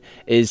solution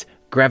is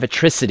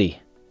Gravitricity.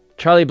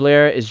 Charlie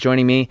Blair is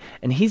joining me,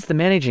 and he's the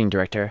managing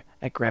director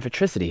at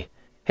Gravitricity.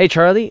 Hey,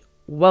 Charlie,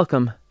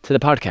 welcome to the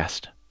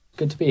podcast.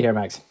 Good to be here,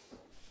 Max.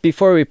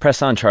 Before we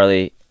press on,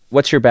 Charlie,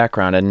 what's your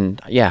background,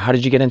 and how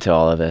did you get into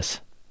all of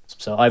this?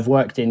 So I've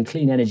worked in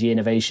clean energy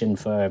innovation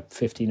for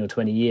 15 or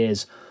 20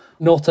 years,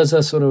 not as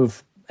a sort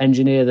of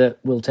engineer that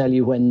will tell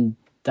you when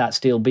that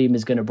steel beam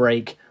is going to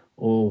break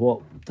or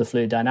what the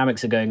fluid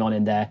dynamics are going on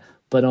in there,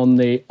 but on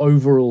the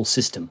overall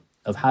system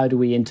of how do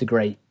we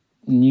integrate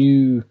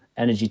new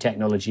energy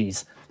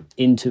technologies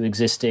into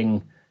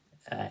existing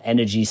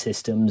energy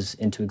systems,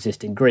 into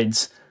existing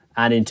grids,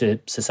 and into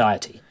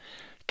society.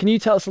 Can you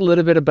tell us a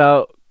little bit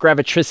about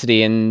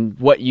Gravitricity and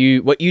what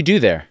you do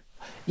there?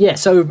 Yeah,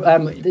 so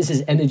this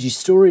is energy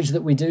storage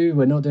that we do.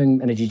 We're not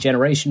doing energy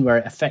generation. We're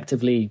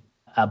effectively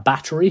a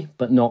battery,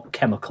 but not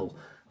chemical.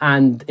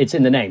 And it's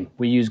in the name.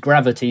 We use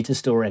gravity to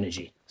store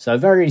energy. So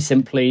very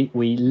simply,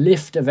 we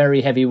lift a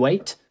very heavy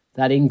weight.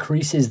 That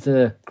increases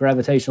the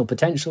gravitational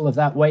potential of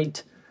that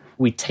weight.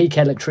 We take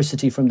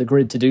electricity from the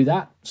grid to do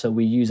that. So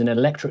we use an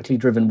electrically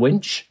driven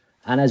winch.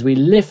 And as we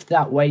lift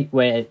that weight,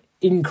 we're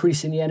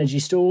increasing the energy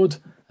stored,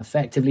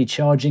 effectively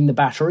charging the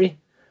battery.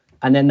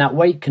 And then that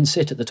weight can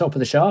sit at the top of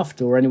the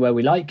shaft or anywhere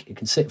we like. It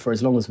can sit for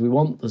as long as we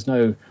want. There's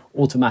no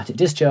automatic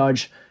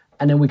discharge.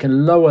 And then we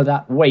can lower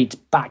that weight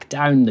back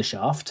down the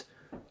shaft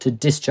to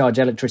discharge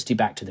electricity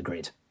back to the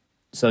grid.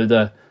 So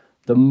the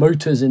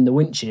motors in the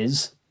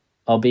winches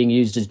are being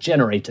used as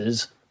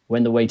generators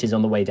when the weight is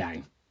on the way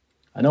down.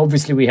 And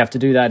obviously we have to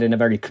do that in a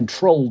very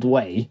controlled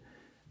way,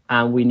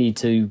 and we need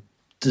to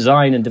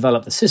design and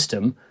develop the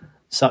system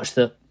such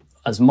that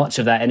as much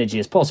of that energy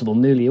as possible,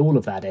 nearly all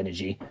of that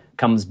energy,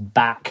 comes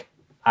back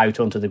out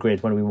onto the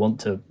grid when we want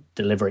to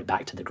deliver it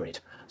back to the grid.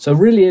 So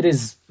really it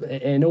is,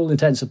 in all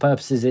intents and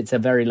purposes, it's a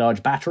very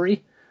large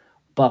battery,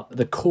 but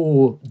the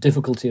core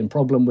difficulty and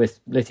problem with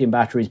lithium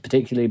batteries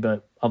particularly,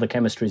 but other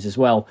chemistries as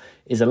well,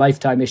 is a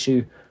lifetime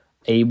issue.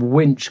 A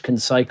winch can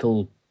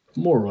cycle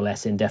more or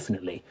less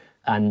indefinitely.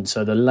 And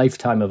so the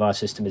lifetime of our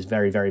system is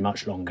very, very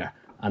much longer.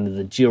 And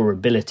the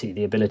durability,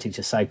 the ability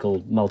to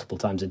cycle multiple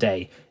times a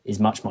day, is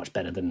much, much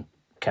better than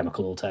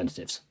chemical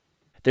alternatives.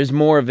 There's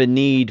more of a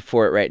need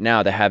for it right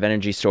now to have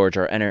energy storage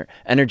or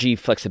energy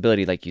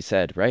flexibility, like you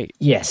said, right?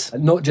 Yes,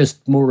 not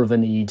just more of a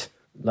need,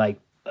 like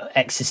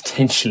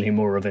existentially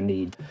more of a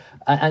need.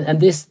 And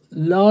this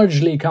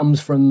largely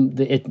comes from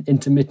the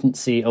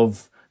intermittency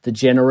of the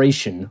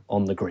generation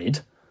on the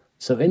grid.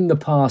 So in the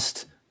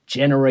past,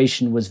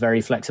 generation was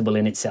very flexible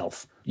in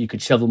itself. You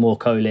could shovel more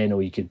coal in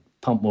or you could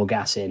pump more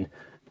gas in.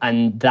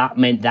 And that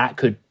meant that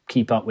could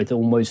keep up with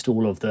almost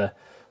all of the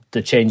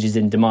changes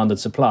in demand and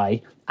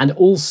supply. And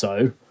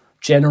also,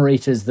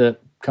 generators that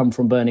come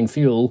from burning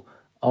fuel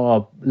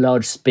are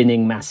large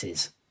spinning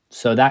masses.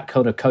 So that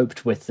kind of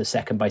coped with the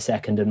second by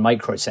second and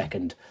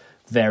microsecond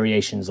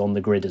variations on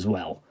the grid as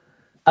well.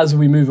 As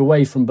we move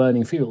away from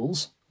burning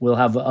fuels, we'll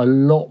have a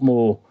lot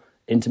more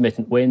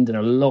intermittent wind and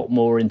a lot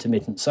more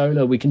intermittent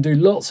solar. We can do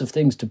lots of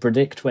things to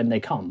predict when they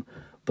come,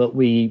 but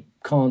we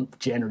can't,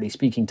 generally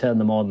speaking, turn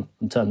them on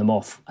and turn them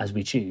off as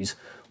we choose.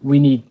 We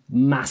need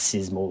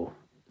masses more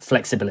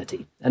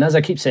flexibility. And as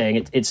I keep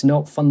saying, it's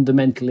not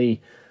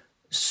fundamentally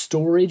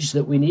storage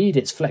that we need,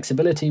 it's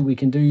flexibility. We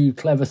can do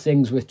clever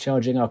things with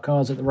charging our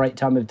cars at the right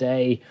time of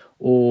day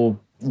or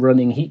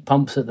running heat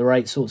pumps at the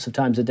right sorts of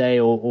times of day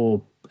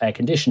or air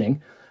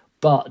conditioning.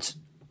 But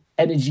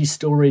energy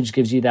storage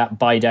gives you that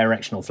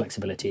bi-directional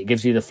flexibility. It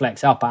gives you the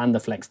flex up and the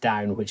flex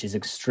down, which is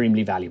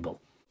extremely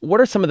valuable. What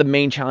are some of the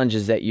main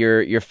challenges that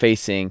you're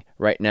facing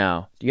right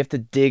now? Do you have to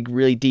dig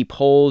really deep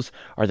holes?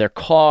 Are there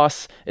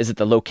costs? Is it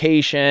the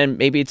location?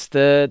 Maybe it's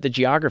the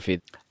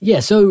geography. Yeah,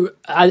 so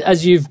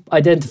as you've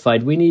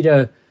identified, we need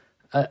a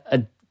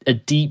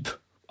deep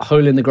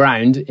hole in the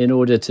ground in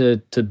order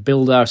to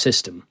build our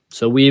system.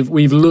 So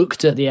we've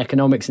looked at the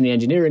economics and the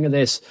engineering of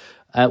this.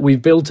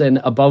 We've built an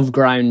above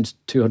ground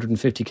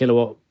 250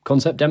 kilowatt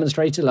concept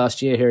demonstrator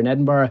last year here in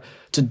Edinburgh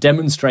to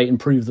demonstrate and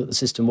prove that the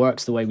system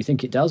works the way we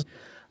think it does.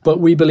 But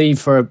we believe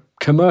for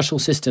commercial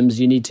systems,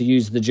 you need to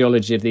use the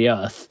geology of the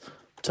Earth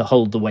to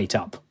hold the weight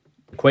up.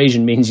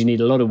 Equation means you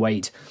need a lot of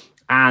weight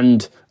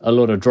and a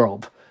lot of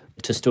drop.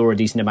 to store a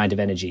decent amount of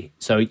energy.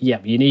 So, yeah,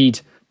 you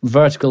need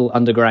vertical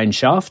underground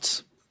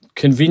shafts.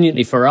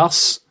 Conveniently for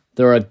us,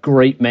 there are a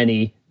great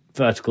many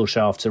vertical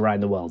shafts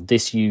around the world,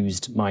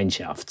 disused mine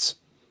shafts.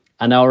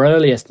 And our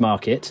earliest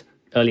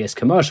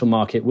commercial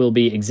market will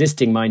be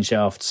existing mine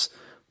shafts,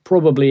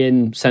 probably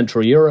in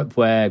Central Europe,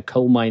 where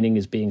coal mining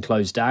is being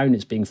closed down.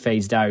 It's being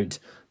phased out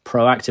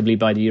proactively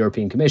by the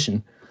European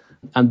Commission.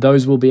 And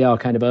those will be our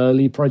kind of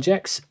early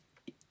projects.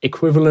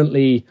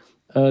 Equivalently,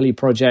 early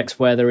projects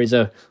where there is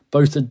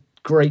both a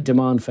great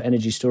demand for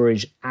energy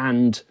storage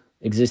and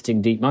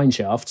existing deep mine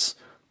shafts.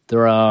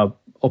 There are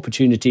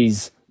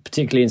opportunities,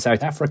 particularly in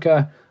South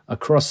Africa,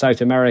 across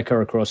South America,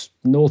 across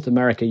North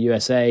America,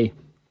 USA,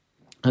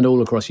 and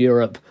all across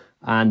Europe,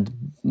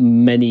 and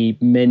many,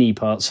 many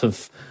parts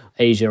of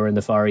Asia and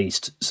the Far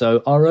East.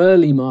 So our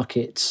early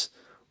markets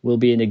will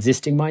be in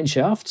existing mine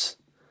shafts,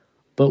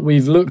 but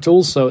we've looked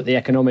also at the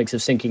economics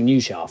of sinking new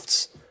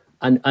shafts.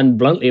 And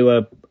bluntly,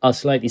 we are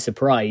slightly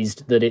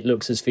surprised that it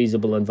looks as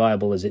feasible and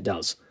viable as it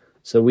does.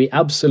 So we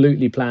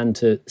absolutely plan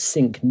to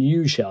sink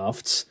new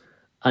shafts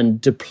and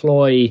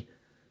deploy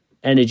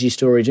energy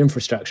storage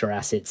infrastructure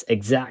assets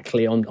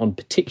exactly on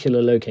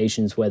particular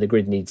locations where the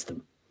grid needs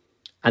them.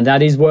 And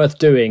that is worth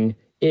doing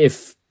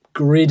if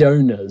grid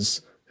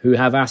owners who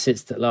have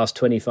assets that last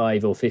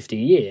 25 or 50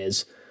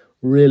 years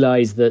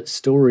realize that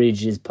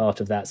storage is part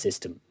of that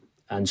system.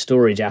 And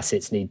storage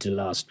assets need to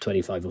last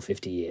 25 or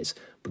 50 years,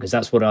 because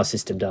that's what our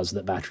system does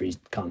that batteries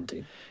can't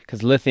do.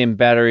 Because lithium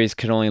batteries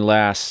could only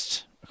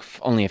last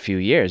only a few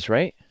years,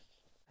 right?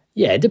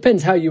 Yeah, it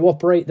depends how you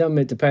operate them.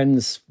 It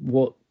depends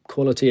what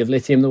quality of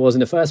lithium there was in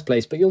the first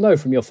place. But you'll know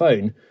from your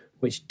phone,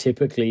 which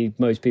typically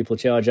most people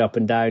charge up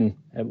and down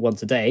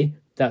once a day,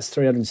 that's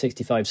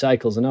 365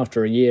 cycles. And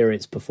after a year,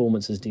 its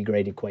performance has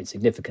degraded quite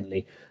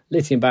significantly.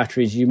 Lithium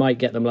batteries, you might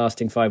get them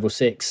lasting 5 or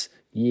 6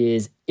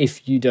 years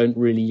if you don't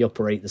really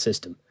operate the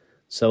system.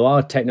 So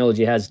our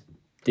technology has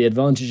the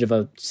advantage of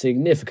a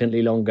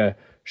significantly longer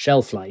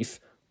shelf life,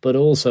 but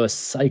also a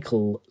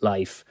cycle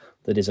life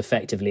that is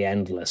effectively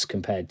endless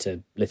compared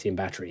to lithium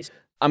batteries.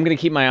 I'm going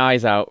to keep my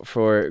eyes out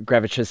for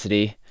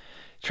Gravitricity.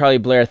 Charlie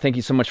Blair, thank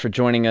you so much for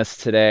joining us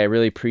today. I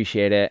really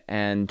appreciate it,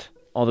 and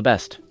all the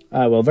best.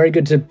 Well, very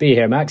good to be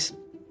here, Max.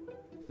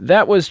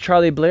 That was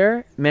Charlie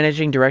Blair,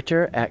 Managing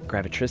Director at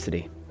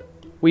Gravitricity.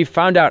 We've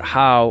found out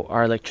how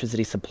our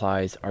electricity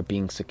supplies are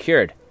being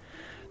secured.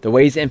 The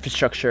ways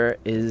infrastructure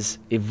is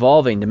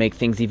evolving to make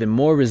things even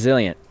more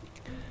resilient.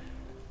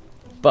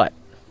 But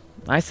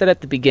I said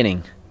at the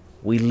beginning,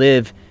 we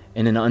live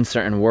in an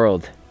uncertain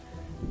world.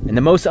 And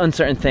the most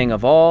uncertain thing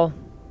of all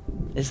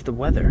is the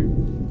weather.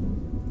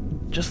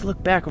 Just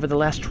look back over the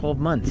last 12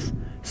 months.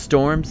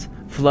 Storms,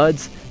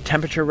 floods,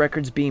 temperature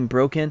records being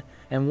broken,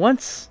 and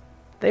once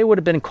they would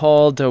have been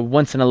called a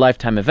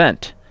once-in-a-lifetime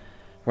event.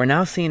 We're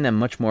now seeing them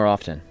much more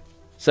often.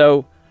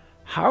 So,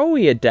 how are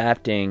we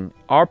adapting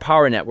our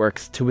power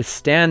networks to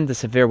withstand the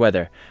severe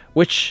weather,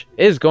 which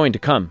is going to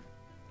come?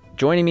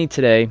 Joining me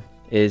today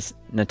is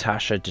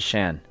Natasha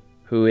Deshan,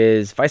 who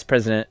is Vice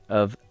President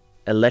of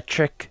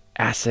Electric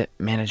Asset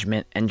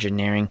Management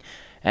Engineering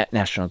at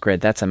National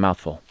Grid. That's a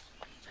mouthful.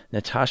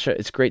 Natasha,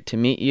 it's great to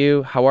meet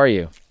you. How are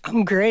you?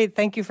 I'm great.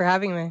 Thank you for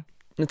having me.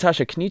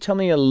 Natasha, can you tell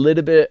me a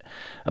little bit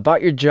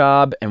about your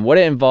job and what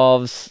it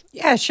involves?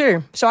 Yeah,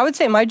 sure. So I would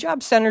say my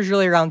job centers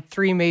really around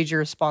 3 major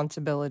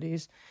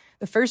responsibilities.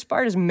 The first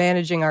part is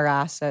managing our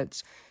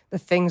assets, the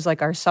things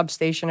like our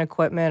substation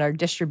equipment, our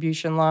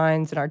distribution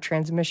lines, and our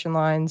transmission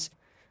lines.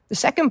 The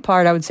second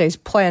part, I would say, is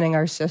planning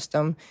our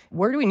system.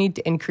 Where do we need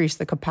to increase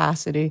the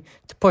capacity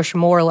to push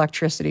more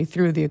electricity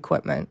through the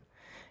equipment?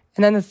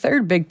 And then the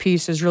third big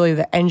piece is really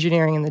the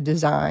engineering and the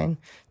design.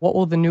 What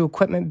will the new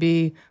equipment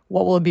be?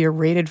 What will it be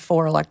rated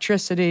for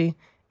electricity?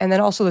 And then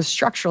also the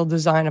structural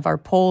design of our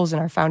poles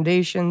and our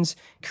foundations,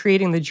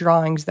 creating the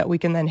drawings that we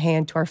can then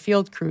hand to our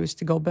field crews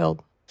to go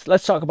build. So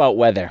let's talk about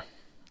weather.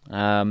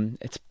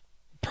 It's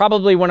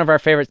probably one of our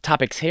favorite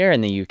topics here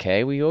in the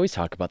UK. We always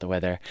talk about the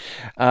weather.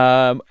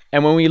 And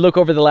when we look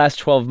over the last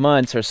 12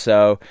 months or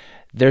so,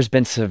 there's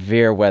been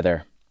severe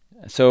weather.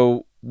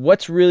 So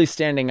what's really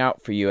standing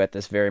out for you at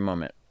this very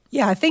moment?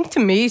 Yeah, I think to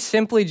me,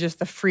 simply just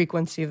the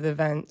frequency of the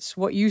events.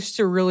 What used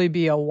to really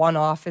be a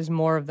one-off is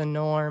more of the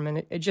norm.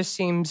 And it just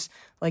seems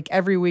like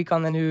every week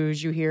on the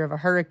news, you hear of a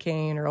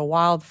hurricane or a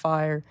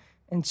wildfire.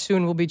 And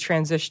soon we'll be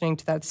transitioning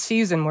to that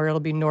season where it'll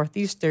be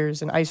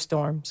northeasters and ice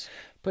storms.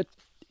 But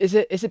is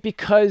it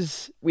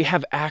because we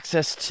have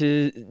access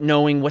to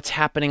knowing what's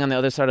happening on the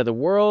other side of the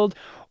world?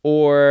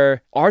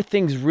 Or are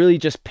things really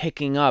just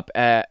picking up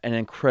at an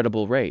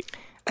incredible rate?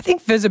 I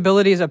think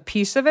visibility is a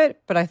piece of it,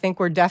 but I think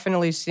we're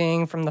definitely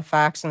seeing from the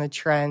facts and the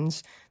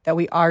trends that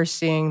we are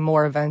seeing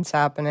more events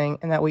happening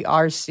and that we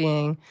are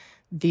seeing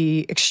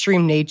the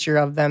extreme nature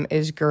of them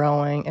is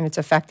growing and it's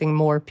affecting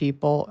more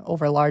people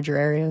over larger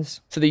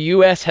areas. So the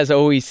U.S. has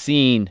always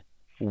seen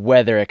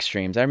weather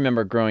extremes. I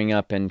remember growing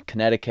up in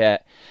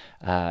Connecticut,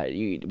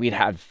 we'd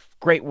have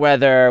great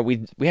weather.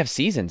 We have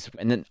seasons.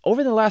 And then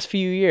over the last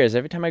few years,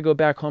 every time I go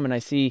back home and I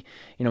see,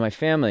 my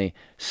family,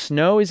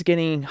 snow is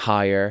getting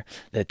higher.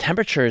 The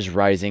temperature is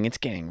rising. It's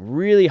getting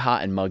really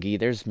hot and muggy.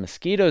 There's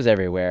mosquitoes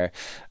everywhere.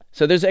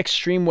 So there's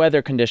extreme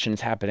weather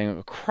conditions happening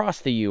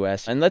across the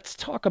U.S. And let's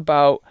talk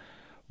about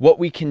what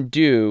we can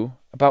do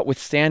about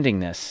withstanding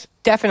this.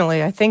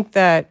 Definitely. I think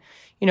that,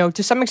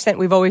 to some extent,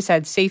 we've always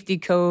had safety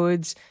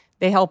codes.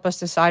 They help us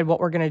decide what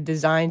we're going to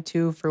design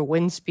to for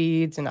wind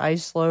speeds and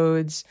ice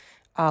loads.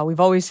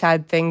 We've always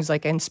had things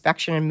like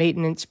inspection and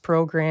maintenance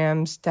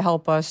programs to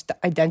help us to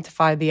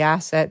identify the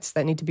assets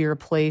that need to be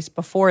replaced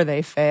before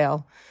they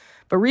fail.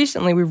 But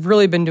recently, we've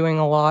really been doing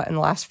a lot in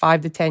the last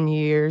 5 to 10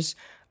 years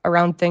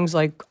around things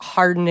like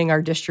hardening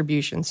our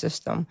distribution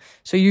system.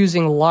 So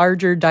using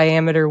larger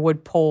diameter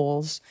wood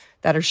poles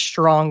that are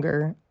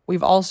stronger.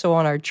 We've also,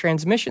 on our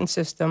transmission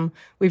system,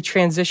 we've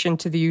transitioned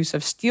to the use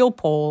of steel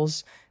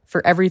poles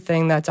for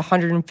everything that's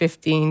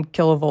 115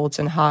 kilovolts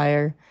and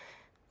higher.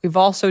 We've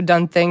also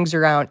done things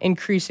around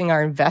increasing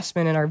our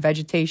investment in our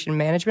vegetation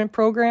management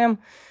program.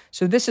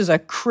 So this is a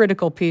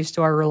critical piece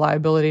to our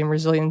reliability and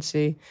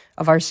resiliency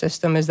of our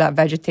system, is that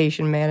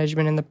vegetation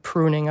management and the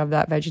pruning of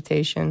that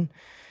vegetation.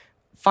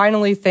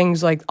 Finally,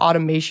 things like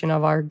automation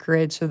of our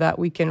grid so that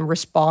we can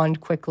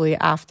respond quickly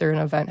after an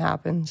event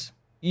happens.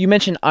 You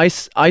mentioned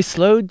ice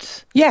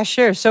loads? Yeah,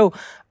 sure. So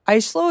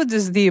ice loads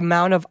is the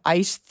amount of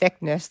ice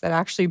thickness that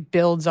actually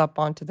builds up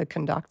onto the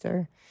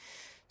conductor.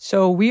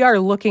 So we are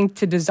looking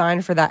to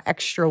design for that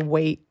extra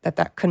weight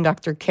that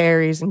conductor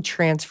carries and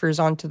transfers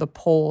onto the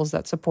poles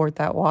that support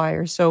that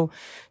wire. So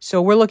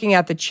we're looking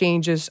at the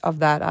changes of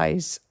that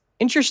ice.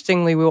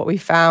 Interestingly, what we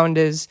found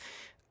is,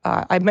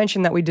 I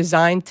mentioned that we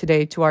designed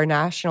today to our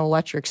National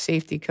Electric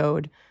Safety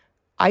Code.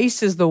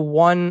 Ice is the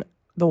one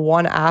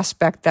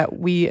aspect that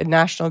we at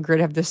National Grid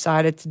have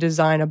decided to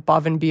design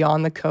above and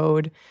beyond the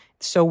code.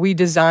 So we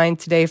designed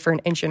today for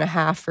 1.5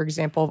 inches, for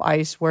example, of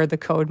ice where the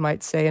code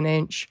might say 1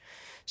 inch.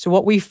 So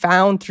what we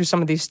found through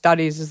some of these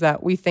studies is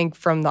that we think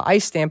from the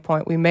ice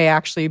standpoint, we may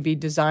actually be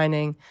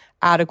designing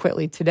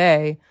adequately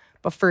today.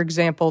 But for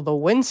example, the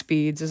wind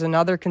speeds is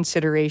another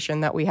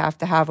consideration that we have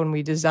to have when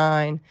we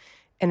design.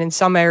 And in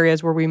some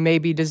areas where we may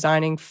be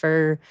designing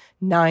for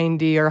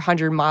 90 or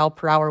 100 mile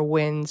per hour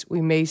winds, we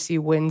may see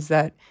wind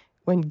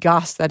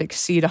gusts that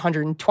exceed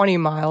 120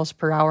 miles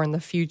per hour in the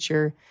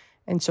future.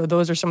 And so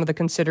those are some of the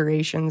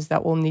considerations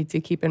that we'll need to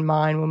keep in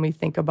mind when we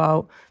think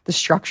about the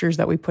structures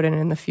that we put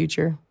in the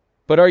future.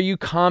 But are you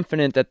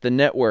confident that the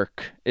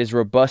network is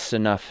robust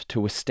enough to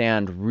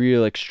withstand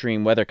real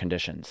extreme weather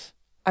conditions?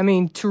 I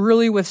mean, to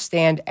really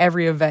withstand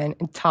every event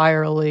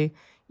entirely,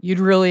 you'd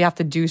really have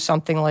to do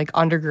something like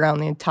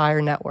underground the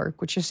entire network,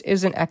 which just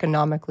isn't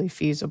economically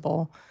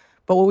feasible.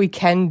 But what we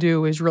can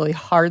do is really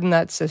harden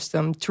that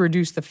system to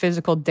reduce the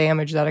physical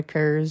damage that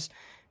occurs,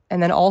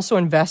 and then also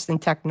invest in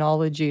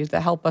technologies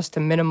that help us to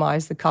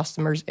minimize the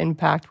customer's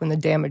impact when the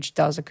damage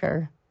does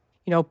occur.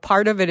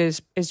 Part of it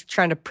is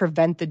trying to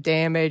prevent the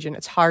damage, and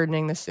it's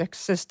hardening the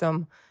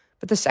system.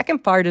 But the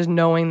second part is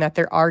knowing that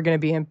there are going to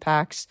be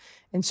impacts.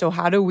 And so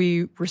how do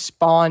we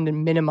respond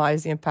and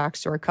minimize the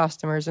impacts to our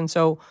customers? And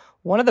so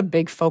one of the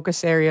big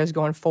focus areas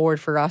going forward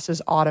for us is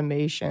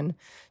automation.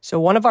 So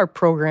one of our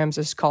programs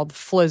is called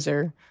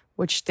FLISR,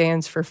 which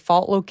stands for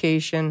Fault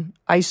Location,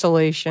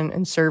 Isolation,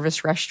 and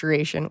Service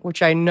Restoration,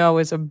 which I know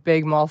is a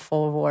big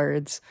mouthful of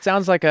words.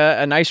 Sounds like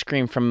an ice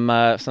cream from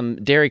some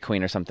Dairy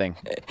Queen or something.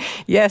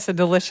 Yes, a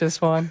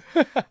delicious one.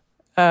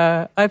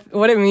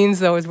 What it means,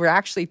 though, is we're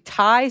actually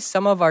tie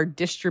some of our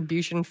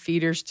distribution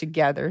feeders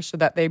together so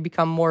that they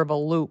become more of a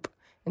loop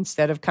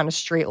instead of kind of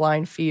straight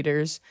line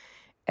feeders.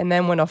 And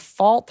then when a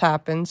fault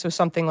happens, so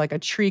something like a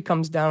tree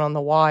comes down on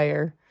the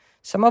wire,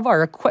 some of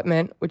our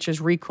equipment, which is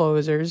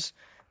reclosers,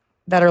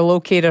 that are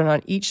located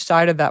on each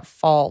side of that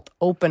fault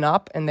open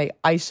up and they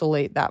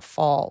isolate that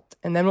fault.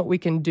 And then what we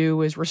can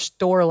do is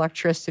restore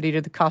electricity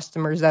to the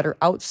customers that are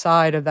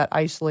outside of that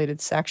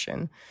isolated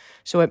section.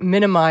 So it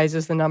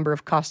minimizes the number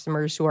of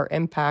customers who are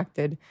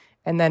impacted.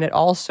 And then it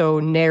also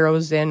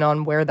narrows in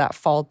on where that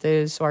fault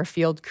is so our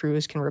field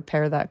crews can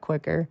repair that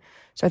quicker.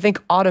 So I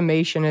think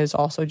automation is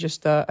also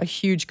just a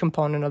huge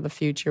component of the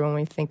future when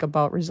we think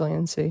about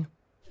resiliency.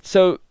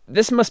 So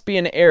this must be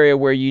an area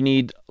where you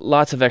need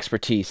lots of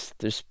expertise.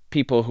 There's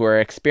people who are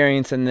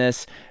experienced in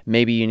this.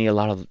 Maybe you need a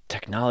lot of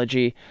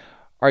technology.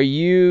 Are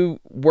you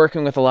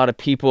working with a lot of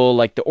people,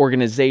 like the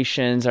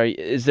organizations?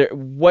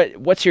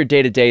 What's your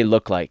day-to-day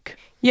look like?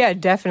 Yeah,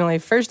 definitely.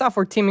 First off,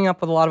 we're teaming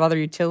up with a lot of other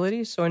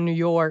utilities. So in New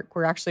York,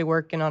 we're actually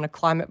working on a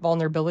climate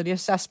vulnerability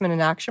assessment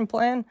and action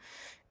plan,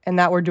 and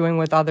that we're doing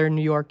with other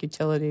New York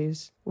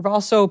utilities. We've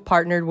also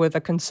partnered with a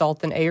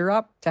consultant,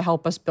 ARUP, to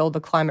help us build a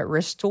climate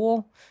risk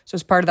tool. So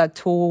as part of that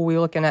tool, we're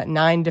looking at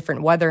 9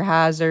 different weather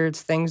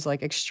hazards, things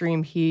like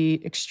extreme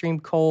heat, extreme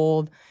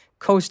cold,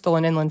 coastal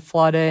and inland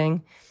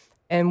flooding.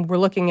 And we're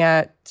looking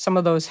at some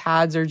of those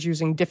hazards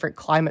using different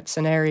climate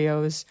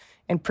scenarios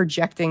and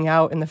projecting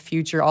out in the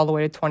future all the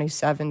way to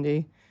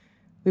 2070.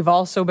 We've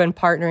also been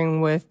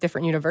partnering with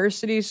different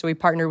universities. So we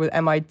partnered with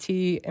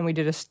MIT and we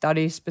did a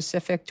study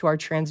specific to our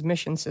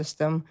transmission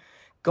system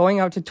going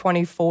out to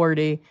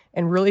 2040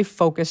 and really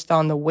focused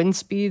on the wind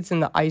speeds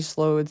and the ice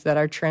loads that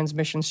our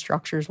transmission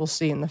structures will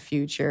see in the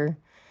future.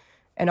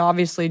 And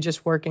obviously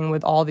just working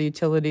with all the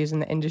utilities in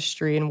the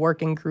industry and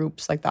working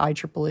groups like the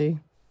IEEE.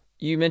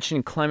 You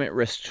mentioned climate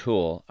risk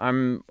tool.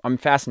 I'm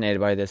fascinated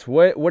by this.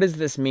 What does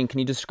this mean? Can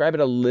you describe it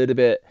a little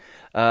bit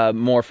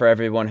more for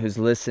everyone who's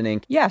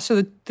listening? Yeah,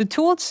 so the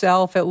tool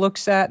itself, it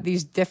looks at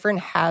these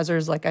different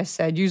hazards, like I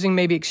said, using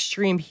maybe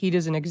extreme heat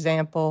as an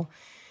example.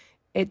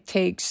 It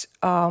takes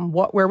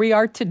where we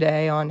are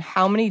today on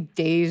how many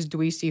days do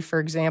we see,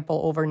 for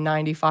example, over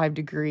 95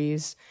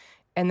 degrees,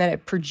 and then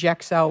it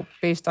projects out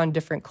based on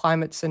different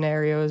climate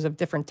scenarios of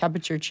different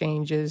temperature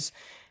changes.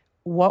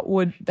 What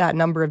would that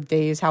number of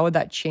days, how would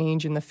that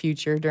change in the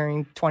future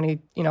during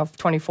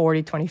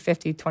 2040,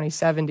 2050,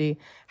 2070?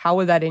 How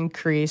would that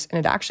increase?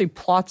 And it actually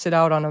plots it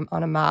out on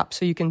a map.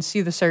 So you can see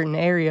the certain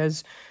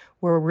areas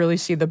where we really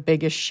see the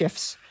biggest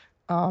shifts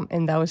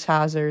in those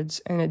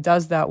hazards. And it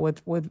does that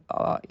with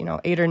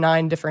 8 or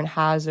 9 different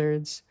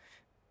hazards.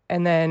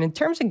 And then in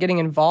terms of getting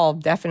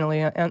involved,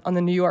 definitely on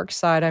the New York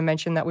side, I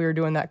mentioned that we were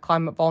doing that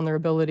climate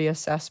vulnerability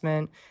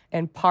assessment.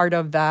 And part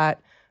of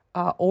that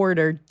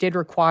order did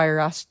require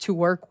us to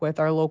work with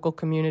our local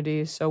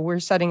communities. So we're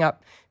setting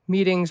up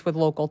meetings with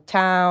local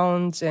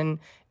towns and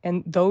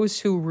those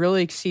who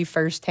really see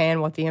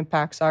firsthand what the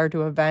impacts are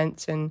to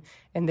events, and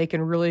they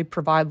can really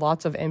provide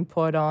lots of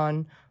input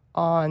on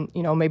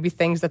maybe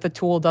things that the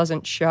tool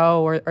doesn't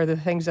show or the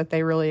things that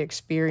they really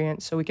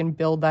experience, so we can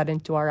build that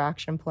into our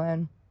action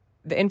plan.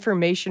 The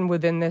information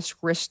within this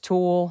risk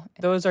tool,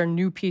 those are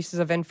new pieces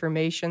of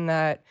information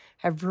that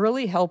have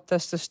really helped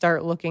us to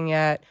start looking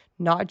at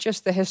not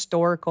just the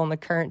historical and the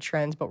current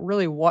trends, but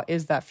really what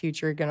is that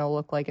future going to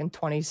look like in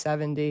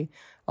 2070.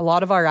 A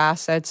lot of our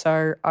assets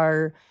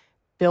are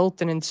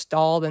built and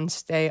installed and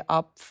stay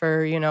up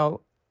for,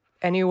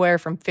 anywhere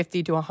from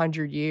 50 to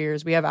 100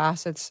 years. We have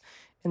assets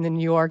in the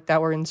New York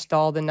that were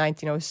installed in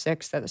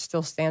 1906 that are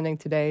still standing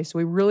today. So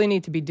we really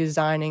need to be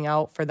designing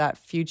out for that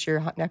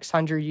future next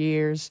 100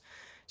 years.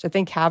 So I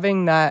think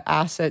having that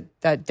asset,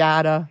 that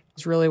data,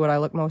 is really what I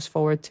look most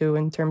forward to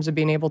in terms of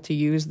being able to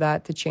use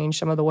that to change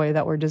some of the way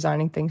that we're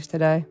designing things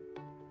today.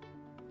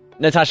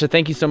 Natasha,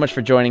 thank you so much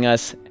for joining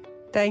us.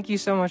 Thank you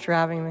so much for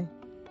having me.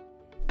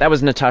 That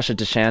was Natasha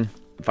Deshan,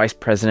 Vice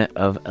President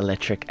of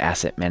Electric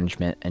Asset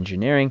Management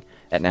Engineering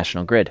at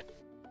National Grid.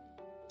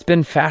 It's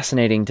been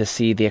fascinating to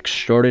see the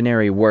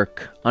extraordinary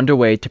work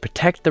underway to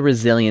protect the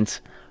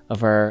resilience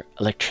of our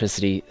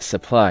electricity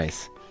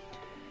supplies.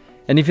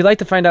 And if you'd like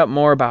to find out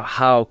more about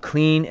how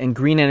clean and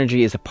green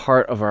energy is a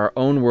part of our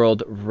own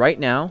world right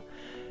now,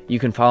 you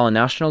can follow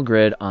National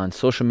Grid on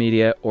social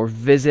media or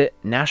visit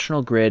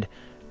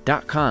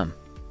nationalgrid.com.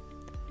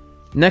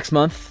 Next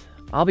month,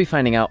 I'll be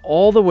finding out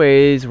all the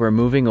ways we're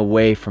moving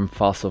away from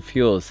fossil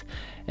fuels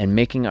and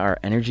making our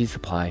energy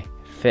supply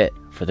fit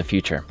for the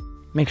future.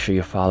 Make sure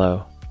you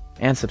follow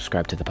and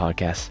subscribe to the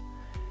podcast.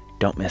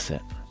 Don't miss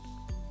it.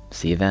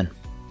 See you then.